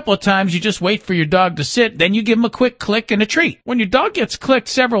first couple of times you just wait for your dog to sit, then you give him a quick click and a treat. When your dog gets clicked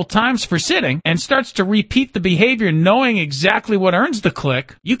several times for sitting and starts to repeat the behavior knowing exactly what earns the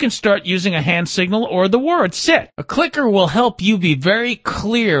click, you can start using a hand signal or the word sit. A clicker will help you be very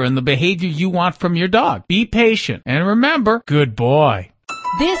clear in the behavior you want from your dog. Be patient and remember, good boy.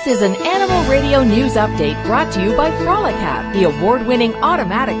 This is an Animal Radio News Update brought to you by Frolicat, the award-winning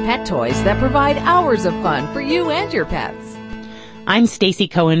automatic pet toys that provide hours of fun for you and your pets. I'm Stacey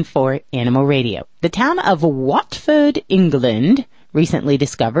Cohen for Animal Radio. The town of Watford, England, recently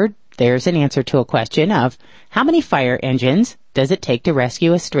discovered there's an answer to a question of how many fire engines does it take to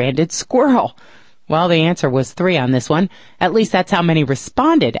rescue a stranded squirrel? Well, the answer was 3 on this one. At least that's how many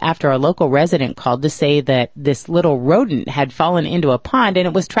responded after a local resident called to say that this little rodent had fallen into a pond and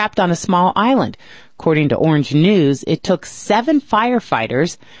it was trapped on a small island. According to Orange News, it took 7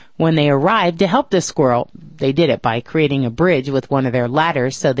 firefighters when they arrived to help the squirrel. They did it by creating a bridge with one of their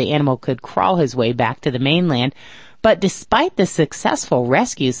ladders so the animal could crawl his way back to the mainland. But despite the successful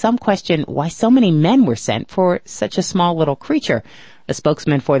rescue, some question why so many men were sent for such a small little creature. A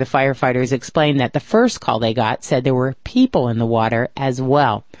spokesman for the firefighters explained that the first call they got said there were people in the water as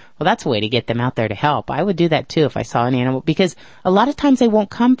well. Well, that's a way to get them out there to help. I would do that too if I saw an animal, because a lot of times they won't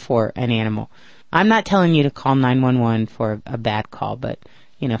come for an animal. I'm not telling you to call 911 for a bad call, but,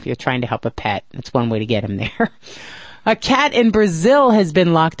 you know, if you're trying to help a pet, that's one way to get them there. A cat in Brazil has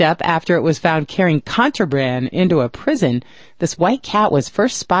been locked up after it was found carrying contraband into a prison. This white cat was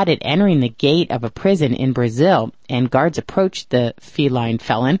first spotted entering the gate of a prison in Brazil, and guards approached the feline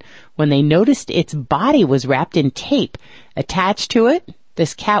felon when they noticed its body was wrapped in tape. Attached to it,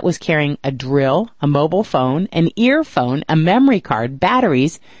 this cat was carrying a drill, a mobile phone, an earphone, a memory card,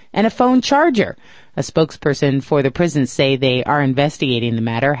 batteries, and a phone charger. A spokesperson for the prison say they are investigating the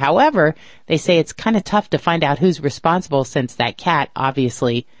matter. However, they say it's kind of tough to find out who's responsible since that cat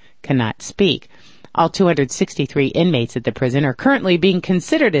obviously cannot speak. All 263 inmates at the prison are currently being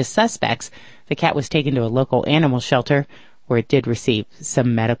considered as suspects. The cat was taken to a local animal shelter where it did receive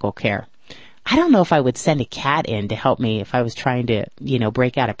some medical care. I don't know if I would send a cat in to help me if I was trying to,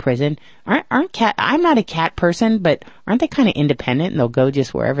 break out of prison. I'm not a cat person, but aren't they kind of independent and they'll go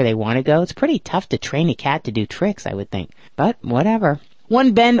just wherever they want to go? It's pretty tough to train a cat to do tricks, I would think. But whatever.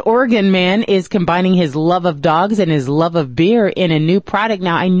 One Bend, Oregon man is combining his love of dogs and his love of beer in a new product.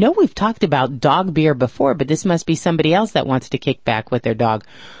 Now, I know we've talked about dog beer before, but this must be somebody else that wants to kick back with their dog.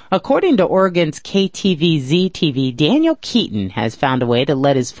 According to Oregon's KTVZ-TV, Daniel Keaton has found a way to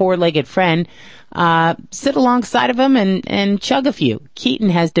let his 4-legged friend sit alongside of him and chug a few. Keaton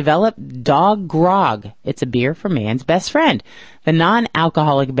has developed Dog Grog. It's a beer for man's best friend. The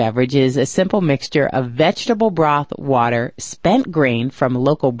non-alcoholic beverage is a simple mixture of vegetable broth, water, spent grain from a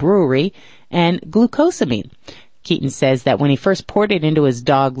local brewery, and glucosamine. Keaton says that when he first poured it into his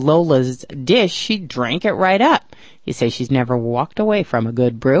dog Lola's dish, she drank it right up. He says she's never walked away from a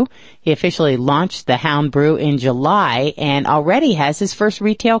good brew. He officially launched the Hound Brew in July and already has his first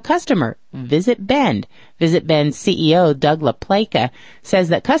retail customer, Visit Bend. Visit Bend's CEO, Doug LaPlaca, says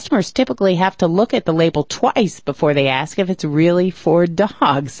that customers typically have to look at the label twice before they ask if it's really for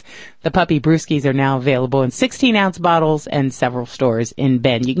dogs. The puppy brewskis are now available in 16-ounce bottles and several stores in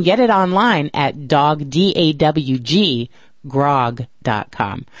Bend. You can get it online at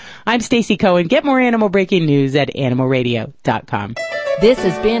grog.com. I'm Stacey Cohen. Get more animal breaking news at animalradio.com. This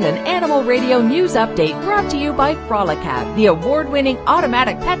has been an Animal Radio News Update brought to you by Frolicat, the award-winning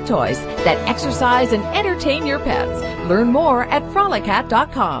automatic pet toys that exercise and entertain your pets. Learn more at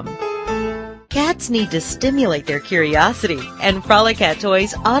frolicat.com. Cats need to stimulate their curiosity, and Frolicat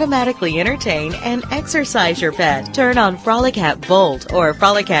toys automatically entertain and exercise your pet. Turn on Frolicat Bolt or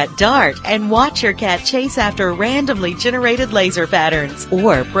Frolicat Dart and watch your cat chase after randomly generated laser patterns.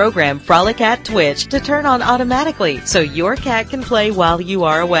 Or program Frolicat Twitch to turn on automatically so your cat can play while you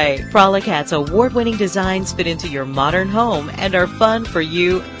are away. Frolicat's award-winning designs fit into your modern home and are fun for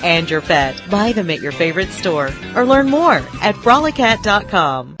you and your pet. Buy them at your favorite store or learn more at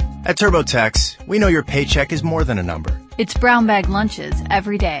frolicat.com. At TurboTax, we know your paycheck is more than a number. It's brown bag lunches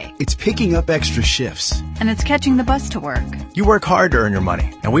every day. It's picking up extra shifts. And it's catching the bus to work. You work hard to earn your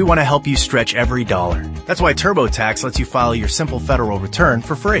money, and we want to help you stretch every dollar. That's why TurboTax lets you file your simple federal return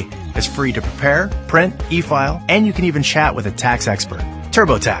for free. It's free to prepare, print, e-file, and you can even chat with a tax expert.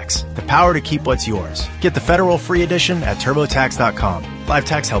 TurboTax, the power to keep what's yours. Get the federal free edition at TurboTax.com. Live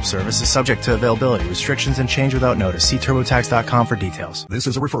tax help service is subject to availability, restrictions, and change without notice. See TurboTax.com for details. This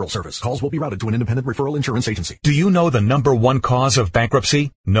is a referral service. Calls will be routed to an independent referral insurance agency. Do you know the #1 cause of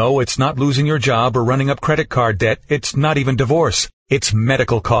bankruptcy? No, it's not losing your job or running up credit card debt. It's not even divorce. It's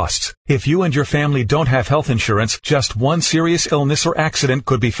medical costs. If you and your family don't have health insurance, just one serious illness or accident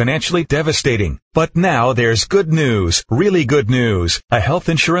could be financially devastating. But now there's good news, really good news. A health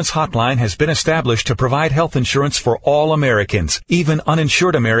insurance hotline has been established to provide health insurance for all Americans, even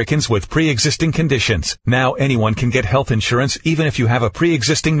uninsured Americans with pre-existing conditions. Now anyone can get health insurance even if you have a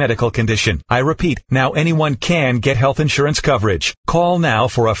pre-existing medical condition. I repeat, now anyone can get health insurance coverage. Call now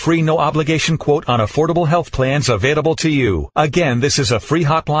for a free no-obligation quote on affordable health plans available to you. Again, this is a free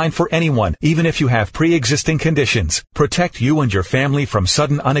hotline for anyone, even if you have pre-existing conditions. Protect you and your family from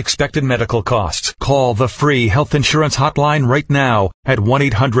sudden unexpected medical costs. Call the free health insurance hotline right now at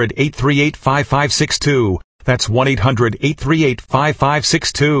 1-800-838-5562. That's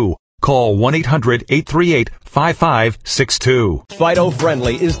 1-800-838-5562. Call 1-800-838-5562. Fido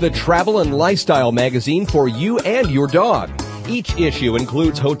Friendly is the travel and lifestyle magazine for you and your dog. Each issue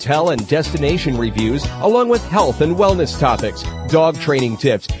includes hotel and destination reviews, along with health and wellness topics, dog training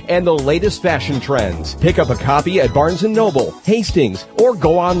tips, and the latest fashion trends. Pick up a copy at Barnes & Noble, Hastings, or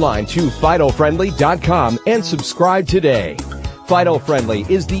go online to FidoFriendly.com and subscribe today. Fido Friendly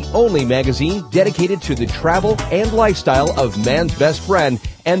is the only magazine dedicated to the travel and lifestyle of man's best friend,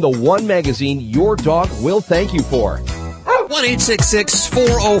 and the one magazine your dog will thank you for.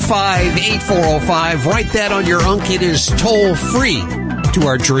 1-866-405-8405. Write that on your unk. It is toll free to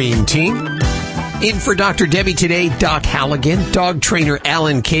our dream team. In for Dr. Debbie today, Doc Halligan, dog trainer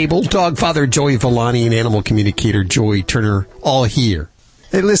Alan Cable, dog father Joey Villani, and animal communicator Joey Turner, all here.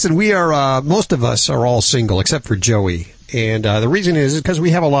 Hey, listen, we are, most of us are all single, except for Joey. And the reason is because we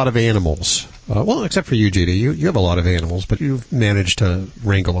have a lot of animals. Well, except for you, Judy. You have a lot of animals, but you've managed to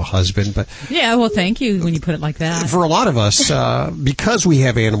wrangle a husband. But yeah, well, thank you when you put it like that. For a lot of us, because we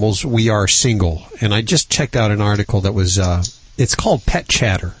have animals, we are single. And I just checked out an article that was, it's called Pet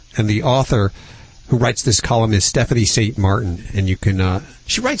Chatter. And the author who writes this column is Stephanie St. Martin. And you can,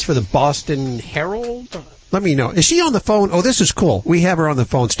 she writes for the Boston Herald. Let me know. Is she on the phone? Oh, this is cool. We have her on the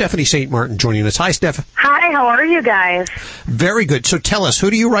phone. Stephanie St. Martin joining us. Hi, Steph. Hi, how are you guys? Very good. So tell us,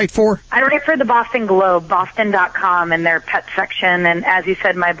 who do you write for? I write for the Boston Globe, boston.com, and their pet section. And as you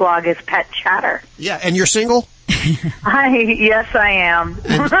said, my blog is Pet Chatter. Yeah, and you're single? Yes, I am.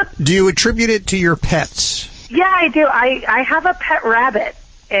 And do you attribute it to your pets? Yeah, I do. I have a pet rabbit,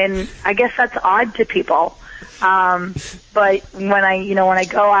 and I guess that's odd to people. But when I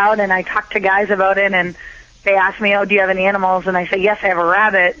go out and I talk to guys about it, and they ask me, oh, do you have any animals? And I say, yes, I have a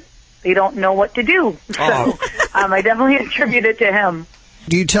rabbit. They don't know what to do. So I definitely attribute it to him.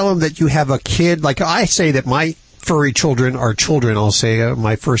 Do you tell them that you have a kid? Like I say that my furry children are children. I'll say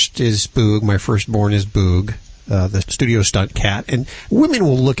my first is Boog. My firstborn is Boog, the studio stunt cat. And women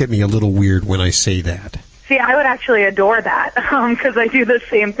will look at me a little weird when I say that. See, I would actually adore that because I do the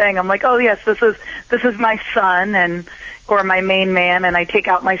same thing. I'm like, oh, yes, this is my son or my main man, and I take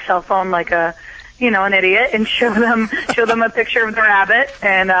out my cell phone like an idiot and show them a picture of the rabbit,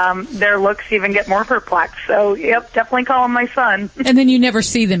 and their looks even get more perplexed. So, yep, definitely call him my son. And then you never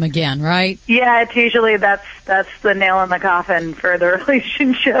see them again, right? Yeah, it's usually that's the nail in the coffin for the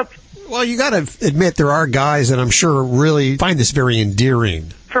relationship. Well, you got to admit there are guys that I'm sure really find this very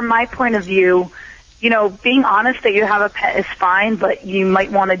endearing. From my point of view, being honest that you have a pet is fine, but you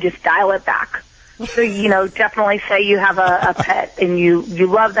might want to just dial it back. So, definitely say you have a pet and you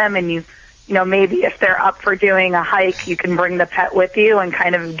love them, and maybe if they're up for doing a hike, you can bring the pet with you and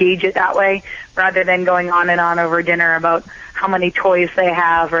kind of gauge it that way, rather than going on and on over dinner about how many toys they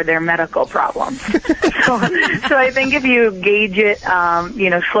have or their medical problems. So I think if you gauge it,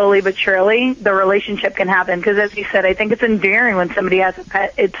 slowly but surely, the relationship can happen. Because as you said, I think it's endearing when somebody has a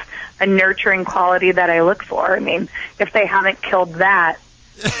pet. It's a nurturing quality that I look for. I mean, if they haven't killed that,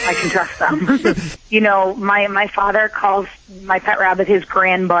 I can trust them. My father calls my pet rabbit his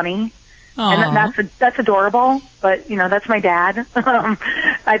grand bunny. Aww. And that's adorable, but, that's my dad.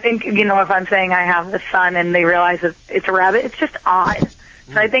 I think, if I'm saying I have a son and they realize it's a rabbit, it's just odd.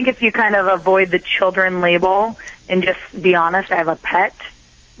 So I think if you kind of avoid the children label and just be honest, I have a pet.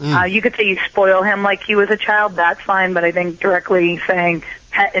 You could say you spoil him like he was a child, that's fine, but I think directly saying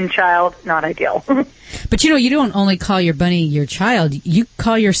pet and child, not ideal. But you don't only call your bunny your child, you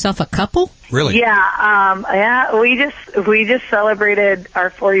call yourself a couple? Really? Yeah, we just celebrated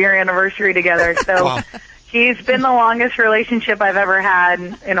our 4-year anniversary together, so wow. He's been the longest relationship I've ever had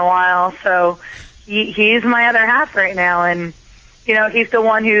in a while, so he's my other half right now, and he's the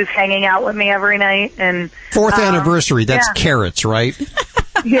one who's hanging out with me every night. And 4th anniversary, that's carrots, right?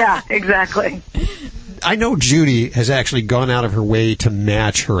 Yeah, exactly. I know Judy has actually gone out of her way to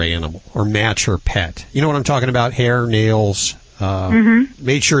match her animal or match her pet. You know what I'm talking about? Hair, nails.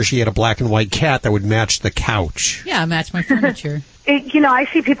 Made sure she had a black and white cat that would match the couch. Yeah, match my furniture. I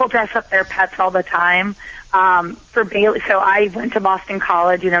see people dress up their pets all the time. For Bailey, so I went to Boston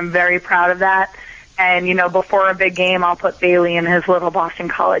College, and I'm very proud of that. And, before a big game, I'll put Bailey in his little Boston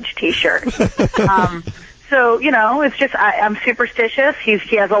College T-shirt. So, it's just, I'm superstitious. He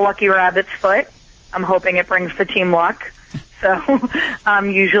has a lucky rabbit's foot. I'm hoping it brings the team luck. So,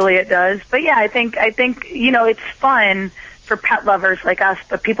 usually it does. But yeah, I think, it's fun for pet lovers like us,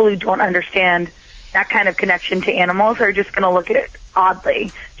 but people who don't understand that kind of connection to animals are just going to look at it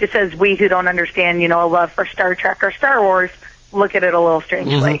oddly. Just as we who don't understand, a love for Star Trek or Star Wars look at it a little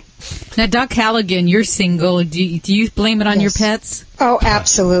strangely. Mm-hmm. Now, Doc Halligan, you're single. Do you blame it on your pets? Oh,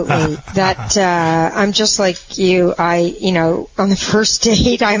 absolutely. That, I'm just like you. On the first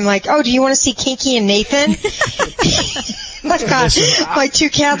date, I'm like, oh, do you want to see Kinky and Nathan? I've got my 2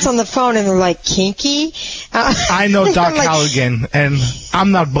 cats on the phone, and they're like, Kinky? I know Doc Halligan, and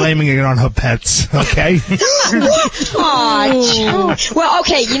I'm not blaming it on her pets, okay? Well,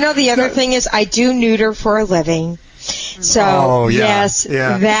 okay, the other thing is I do neuter for a living. So,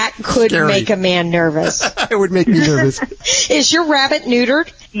 that could make a man nervous. It would make me nervous. Is your rabbit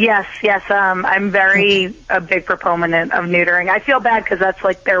neutered? Yes. I'm very a big proponent of neutering. I feel bad because that's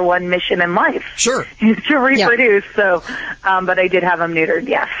like their one mission in life. Sure. Is to reproduce. So, but I did have them neutered,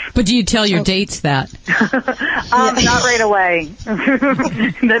 yes. But do you tell your dates that? Not right away.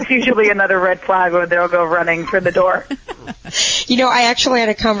 That's usually another red flag where they'll go running for the door. I actually had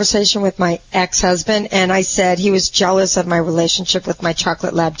a conversation with my ex-husband, and I said he was jealous of my relationship with my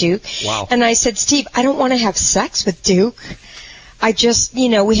chocolate lab Duke. Wow. And I said, Steve, I don't want to have sex with Duke. I just,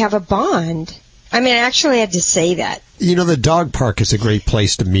 we have a bond. I actually had to say that. The dog park is a great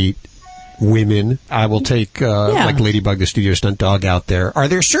place to meet women. I will take, like Ladybug, the studio stunt dog out there. Are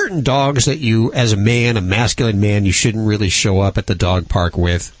there certain dogs that you, as a man, a masculine man, you shouldn't really show up at the dog park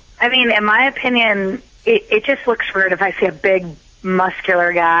with? In my opinion, it just looks weird if I see a big,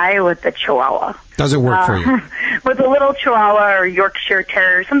 muscular guy with a Chihuahua. Doesn't work for you. With a little Chihuahua or Yorkshire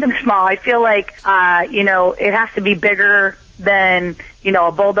Terrier, something small. I feel like, it has to be bigger than,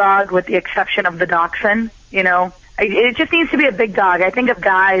 a bulldog with the exception of the dachshund, It just needs to be a big dog. I think of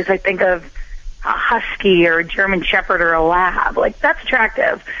guys, I think of a husky or a German shepherd or a lab. Like, that's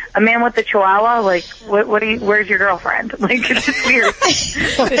attractive. A man with a Chihuahua, like, where's your girlfriend? Like, it's just weird.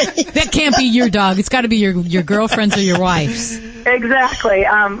 That can't be your dog. It's got to be your girlfriend's or your wife's. Exactly.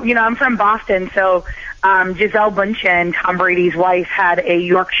 I'm from Boston, so Gisele Bündchen, Tom Brady's wife, had a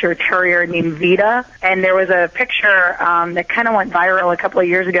Yorkshire Terrier named Vita, and there was a picture that kind of went viral a couple of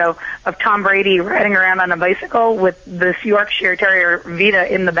years ago of Tom Brady riding around on a bicycle with this Yorkshire Terrier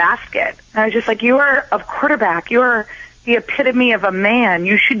Vita in the basket. And I was just like, you are a quarterback. You are the epitome of a man.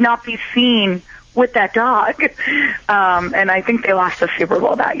 You should not be seen with that dog. And I think they lost the Super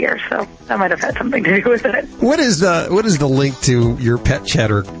Bowl that year, so that might have had something to do with it. What is the link to your Pet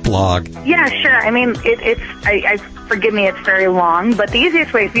Chatter blog? Yeah, sure. It's forgive me, it's very long, but the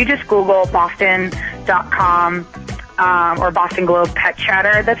easiest way, if you just Google Boston.com or Boston Globe Pet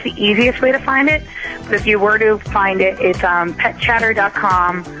Chatter, that's the easiest way to find it. But if you were to find it, it's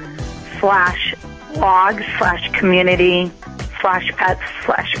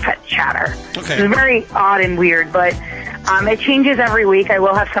petchatter.com/blog/community/pets/pet chatter. Okay. It's very odd and weird, but it changes every week. I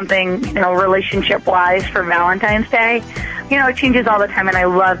will have something, relationship-wise for Valentine's Day. It changes all the time, and I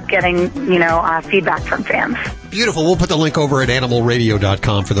love getting, feedback from fans. Beautiful. We'll put the link over at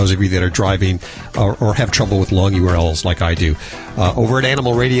animalradio.com for those of you that are driving or have trouble with long URLs like I do. Over at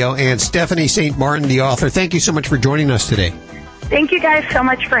Animal Radio. And Stephanie St. Martin, the author, thank you so much for joining us today. Thank you guys so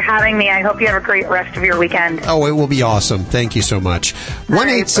much for having me. I hope you have a great rest of your weekend. Oh, it will be awesome. Thank you so much.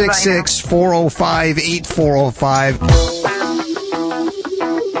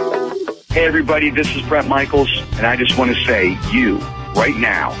 1-866-405-8405. Hey, everybody, this is Brett Michaels, and I just want to say, you, right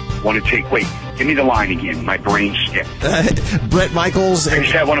now, want to take... Wait, give me the line again. My brain skipped. Brett Michaels... I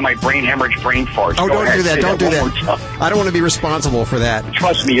just had one of my brain hemorrhage brain farts. Oh, don't do that. Don't do that. I don't want to be responsible for that.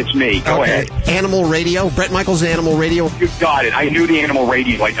 Trust me, it's me. Go ahead. Animal Radio. Brett Michaels, Animal Radio. You got it. I knew the Animal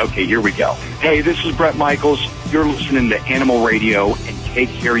Radio. Okay, here we go. Hey, this is Brett Michaels. You're listening to Animal Radio, and take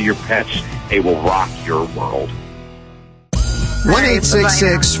care of your pets. They will rock your world.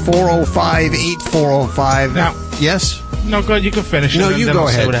 1-866-405-8405. Now, yes? No, go ahead. You can finish. No, it, you then go I'll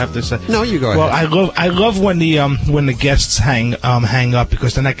ahead. Say what I have to say. No, you go ahead. Well, I love when the guests hang up,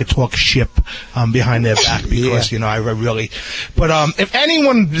 because then I could talk shit behind their back, because I really. But if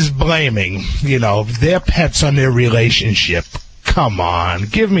anyone is blaming their pets on their relationship, come on,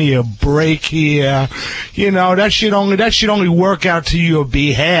 give me a break here. You know, that should only work out to your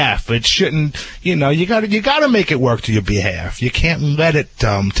behalf. It shouldn't, you know, you gotta make it work to your behalf. You can't let it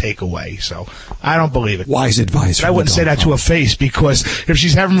take away. So I don't believe it. Wise advice. I wouldn't say that to her face, because if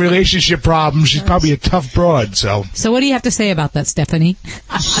she's having relationship problems, she's probably a tough broad. So what do you have to say about that, Stephanie?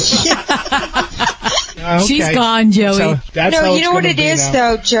 Okay. She's gone, Joey. So that's No, how you it's know what gonna it be is, now.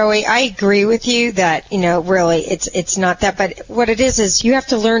 though, Joey? I agree with you that, you know, really, it's not that. But what it is you have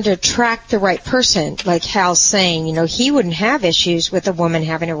to learn to attract the right person. Like Hal's saying, you know, he wouldn't have issues with a woman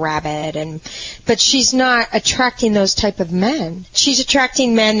having a rabbit, but she's not attracting those type of men. She's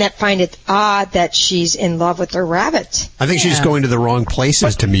attracting men that find it odd that she's in love with their rabbit. I think she's going to the wrong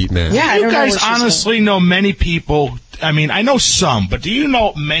places to meet men. Yeah, I you don't know guys where she's honestly know many people. I mean, I know some, but do you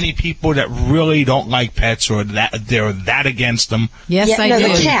know many people that really don't like pets, or that they're that against them? Yes, I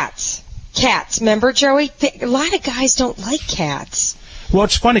do. The cats. Cats. Remember, Joey? A lot of guys don't like cats. Well,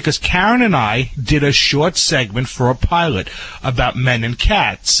 it's funny because Karen and I did a short segment for a pilot about men and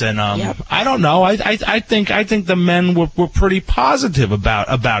cats, and I don't know. I think the men were pretty positive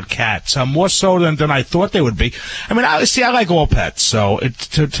about cats, more so than I thought they would be. I mean, I like all pets, so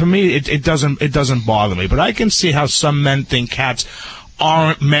to me it doesn't bother me. But I can see how some men think cats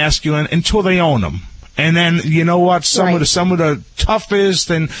aren't masculine until they own them. And then, you know what, some of the toughest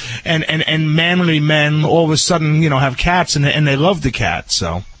and manly men all of a sudden, you know, have cats and they love the cats,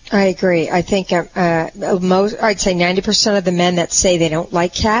 so. I agree. I think I'd say 90% of the men that say they don't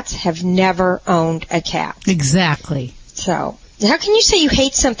like cats have never owned a cat. Exactly. So, how can you say you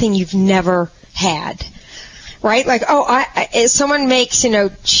hate something you've never had? Right? Like, someone makes, you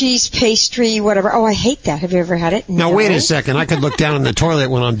know, cheese pastry, whatever. Oh, I hate that. Have you ever had it? Now, wait a second. I could look down in the toilet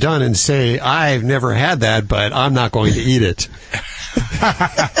when I'm done and say, I've never had that, but I'm not going to eat it.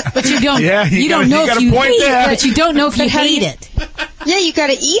 But you don't. Yeah, you don't know if you hate it. But you don't know if you But how do hate you- it. Yeah, you got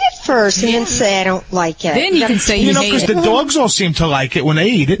to eat it first and then say I don't like it. Then you can say You know, hate because it. the dogs all seem to like it when they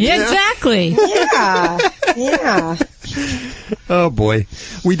eat it. Yeah, exactly. Yeah. Oh, boy.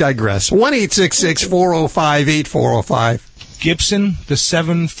 We digress. 1-866-405-8405. Gibson, the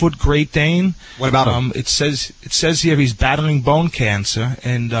 7-foot Great Dane. What about him? It says here he's battling bone cancer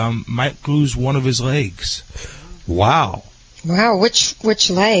and might lose one of his legs. Wow. Wow, which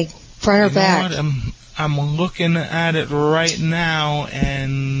leg? Front or You know back? what? I'm looking at it right now,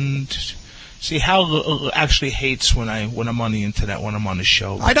 and see, Hal actually hates when I'm on the internet, when I'm on the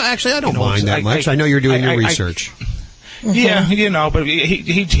show. I don't mind that much. I know you're doing your research. Yeah, you know, but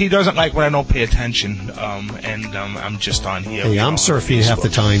he doesn't like when I don't pay attention, and I'm just on here. Hey, I'm surfing half the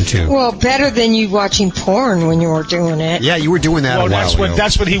time, too. Well, better than you watching porn when you were doing it. Yeah, you were doing that a while ago.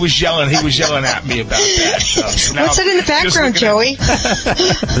 That's what he was yelling. He was yelling at me about that. So now, What's it in the background, Joey?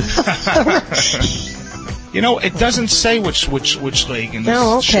 You know, it doesn't say which leg in this.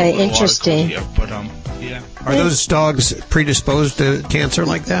 Oh, okay, short interesting. article here, but yeah. Are those dogs predisposed to cancer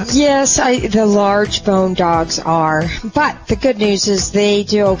like that? Yes, the large bone dogs are. But the good news is they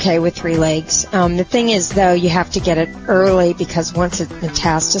do okay with 3 legs. The thing is, though, you have to get it early because once it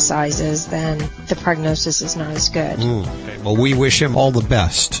metastasizes, then the prognosis is not as good. Well, we wish him all the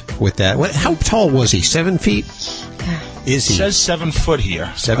best with that. How tall was he? 7 feet? Is he? It says 7 foot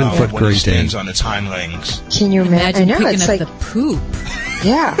here. 7 foot when it Great stands Dane. on its hind legs. Can you imagine? I know, picking it's up like the poop.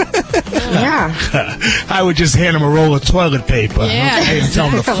 Yeah. Yeah. I would just hand him a roll of toilet paper. Yeah, Okay, and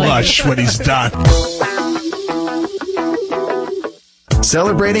tell him to flush when he's done.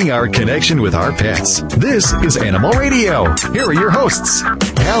 Celebrating our connection with our pets. This is Animal Radio. Here are your hosts,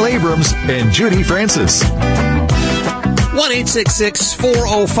 Hal Abrams and Judy Francis.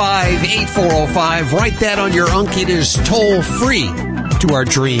 1-866-405-8405. Write that on your unk. It is toll free to our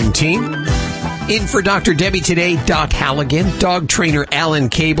dream team. In for Dr. Debbie today, Doc Halligan, dog trainer Alan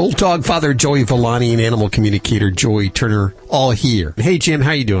Cable, dog father Joey Villani, and animal communicator Joey Turner, all here. Hey, Jim,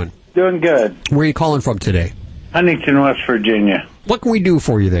 how you doing? Doing good. Where are you calling from today? Huntington, West Virginia. What can we do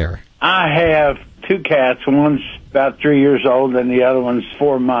for you there? I have 2 cats. One's about 3 years old and the other one's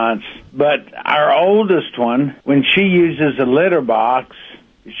 4 months. But our oldest one, when she uses a litter box,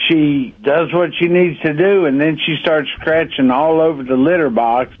 she does what she needs to do, and then she starts scratching all over the litter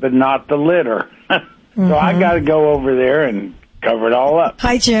box, but not the litter. So I got to go over there and cover it all up.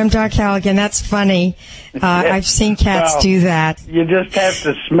 Hi, Jim. Doc Halligan. That's funny. I've seen cats do that. You just have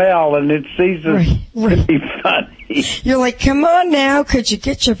to smell, and it ceases to be funny. You're like, come on now. Could you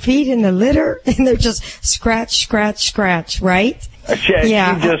get your feet in the litter? And they're just scratch, scratch, scratch, right? She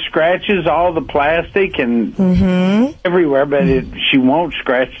just scratches all the plastic and everywhere, but she won't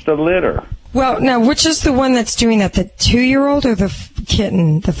scratch the litter. Well, now, which is the one that's doing that? The 2-year-old or the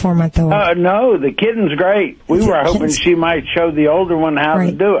kitten, the 4-month-old? No, the kitten's great. We were hoping she might show the older one how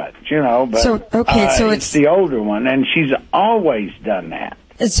to do it, but so it's the older one, and she's always done that.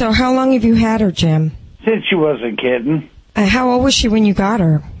 So how long have you had her, Jim? Since she was a kitten. How old was she when you got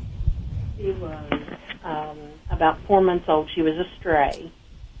her? She was about 4 months old. She was a stray.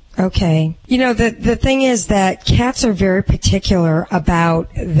 Okay. The thing is that cats are very particular about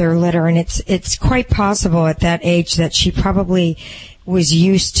their litter, and it's quite possible at that age that she probably was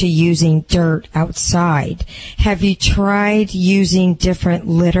used to using dirt outside. Have you tried using different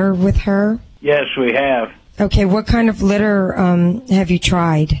litter with her? Yes, we have. Okay, what kind of litter have you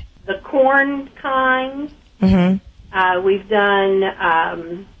tried? The corn kind. Mm-hmm. We've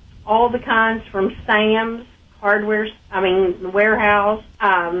done all the kinds from Sam's. Warehouse,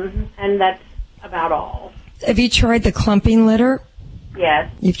 and that's about all. Have you tried the clumping litter?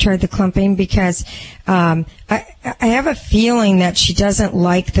 Yes. You've tried the clumping because I have a feeling that she doesn't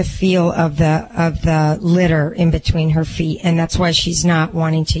like the feel of the litter in between her feet, and that's why she's not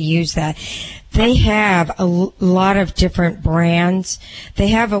wanting to use that. They have a lot of different brands. They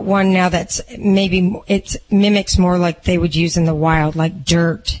have one now that's it mimics more like they would use in the wild, like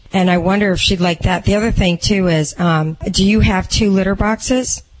dirt. And I wonder if she'd like that. The other thing too is, do you have 2 litter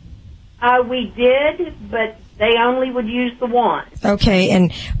boxes? We did, but they only would use the one. Okay,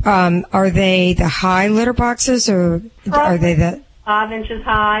 and are they the high litter boxes or are they the 5 inches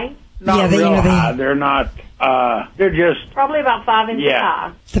high? Not real high. They're not. They're just probably about 5 inches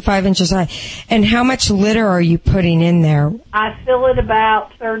high. The 5 inches high. And how much litter are you putting in there? I fill it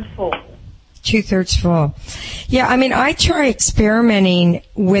about 2/3 full. 2/3 full. Yeah, I try experimenting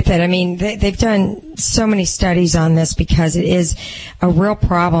with it. They've done so many studies on this because it is a real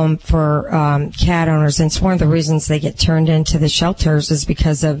problem for cat owners, and it's one of the reasons they get turned into the shelters is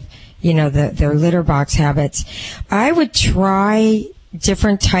because of their litter box habits. I would try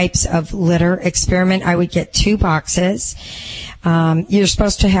different types of litter experiment. I would get 2 boxes. You're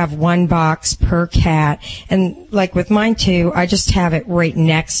supposed to have 1 box per cat. And like with mine too, I just have it right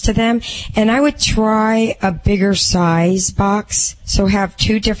next to them. And I would try a bigger size box. So have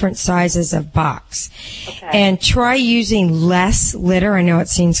 2 different sizes of box. Okay. And try using less litter. I know it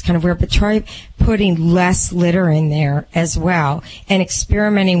seems kind of weird, but try putting less litter in there as well and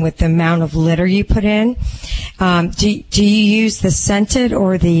experimenting with the amount of litter you put in. Do you use the scented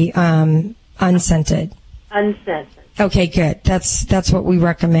or the unscented? Unscented. Okay, good. That's what we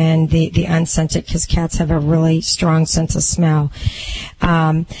recommend, the unscented, because cats have a really strong sense of smell.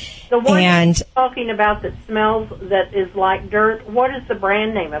 The one you're talking about that smells, that is like dirt, what is the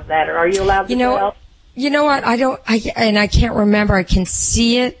brand name of that? Or are you allowed to tell? You know what? I can't remember. I can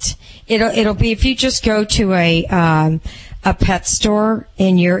see it. It'll be, if you just go to a pet store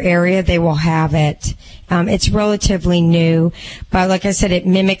in your area, they will have it. It's relatively new, but like I said, it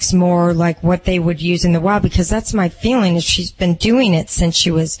mimics more like what they would use in the wild, because that's my feeling is she's been doing it since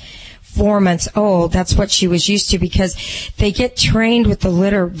she was 4 months old. That's what she was used to, because they get trained with the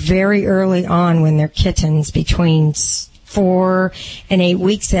litter very early on when they're kittens. Between 4 and 8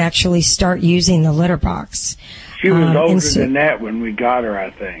 weeks, they actually start using the litter box. She was older than that when we got her, I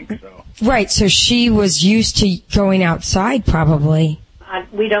think. So. Right, so she was used to going outside probably.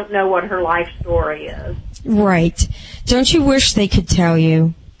 We don't know what her life story is. Right. Don't you wish they could tell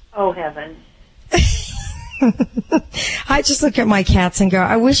you? Oh, heavens. I just look at my cats and go,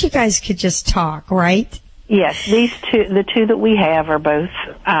 I wish you guys could just talk, right? Yes, the two that we have are both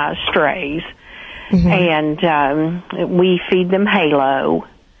strays. Mm-hmm. And we feed them Halo.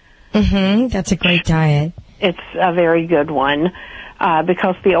 Mm-hmm. That's a great diet. It's a very good one.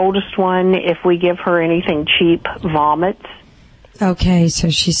 Because the oldest one, if we give her anything cheap, vomits. Okay, so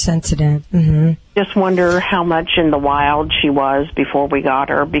she's sensitive. Mm-hmm. Just wonder how much in the wild she was before we got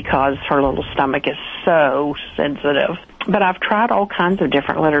her, because her little stomach is so sensitive. But I've tried all kinds of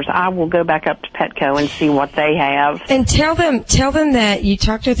different litters. I will go back up to Petco and see what they have. And tell them that you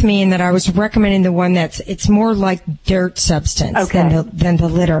talked with me and that I was recommending the one it's more like dirt substance than the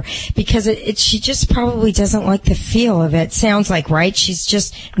litter, because she just probably doesn't like the feel of it. Sounds like, right? She's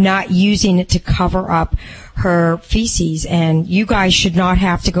just not using it to cover up her feces, and you guys should not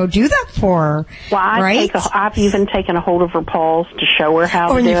have to go do that for her. Well, I've even taken a hold of her paws to show her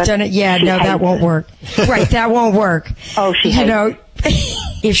how to do it. Oh, you've done it? Yeah, no, that won't work. Right, that won't work. Oh, she hates it.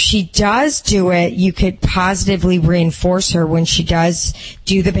 If she does do it, you could positively reinforce her when she does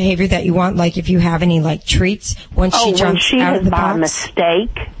do the behavior that you want. Like if you have any like treats when she jumps out of the box. By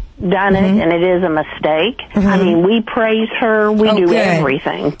mistake done it, and it is a mistake. I mean, we praise her. We do good.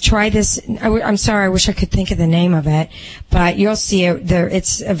 everything. Try this. I'm sorry, I wish I could think of the name of it, but you'll see it there.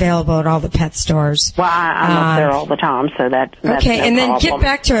 It's available at all the pet stores. Well, I'm up there all the time, so that's okay. no And then problem. get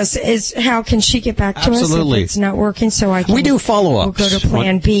back to us. How can she get back to Absolutely. us if it's not working? So I can. We do follow-ups. We'll go to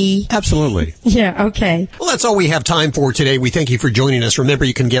Plan B. Absolutely. Yeah. Okay. Well, that's all we have time for today. We thank you for joining us. Remember,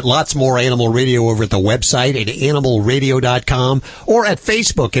 you can get lots more Animal Radio over at the website at animalradio.com or at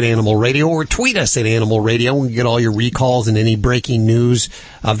Facebook at Animal Radio, or tweet us at Animal Radio. We can get all your recalls and any breaking news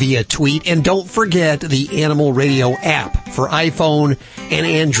via tweet. And don't forget the Animal Radio app for iPhone and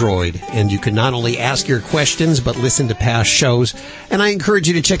Android. And you can not only ask your questions, but listen to past shows. And I encourage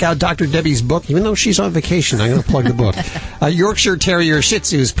you to check out Dr. Debbie's book, even though she's on vacation. I'm going to plug the book. Yorkshire Terrier, Shih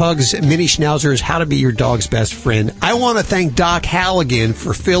Tzus, Pugs, Mini Schnauzers, How to Be Your Dog's Best Friend. I want to thank Doc Halligan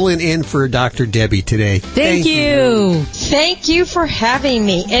for filling in for Dr. Debbie today. Thank you. Thank you for having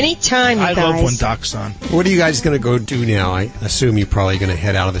me. Anytime, you I guys. love when Doc's on. What are you guys going to go do now? I assume you're probably going to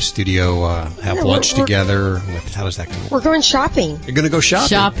head out of the studio, have Yeah, lunch we're- together. How does that go? We're going shopping. You're going to go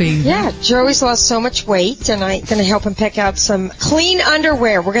shopping? Yeah, Joey's lost so much weight, and I'm going to help him pick out some clean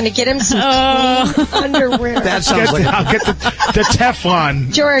underwear. We're going to get him some clean underwear. That sounds like I'll get the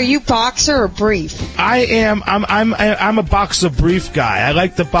Teflon. Joey, are you boxer or brief? I am. I'm a boxer brief guy. I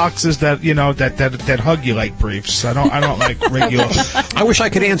like the boxes that that hug you like briefs. I don't like regular. I wish I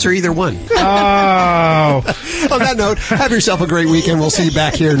could answer either one. Oh. On that note, have yourself a great weekend. We'll see you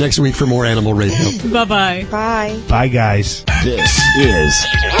back here next week for more Animal Radio. Bye-bye. Bye. Bye, guys. This is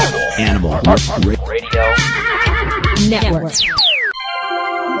Animal Radio Network.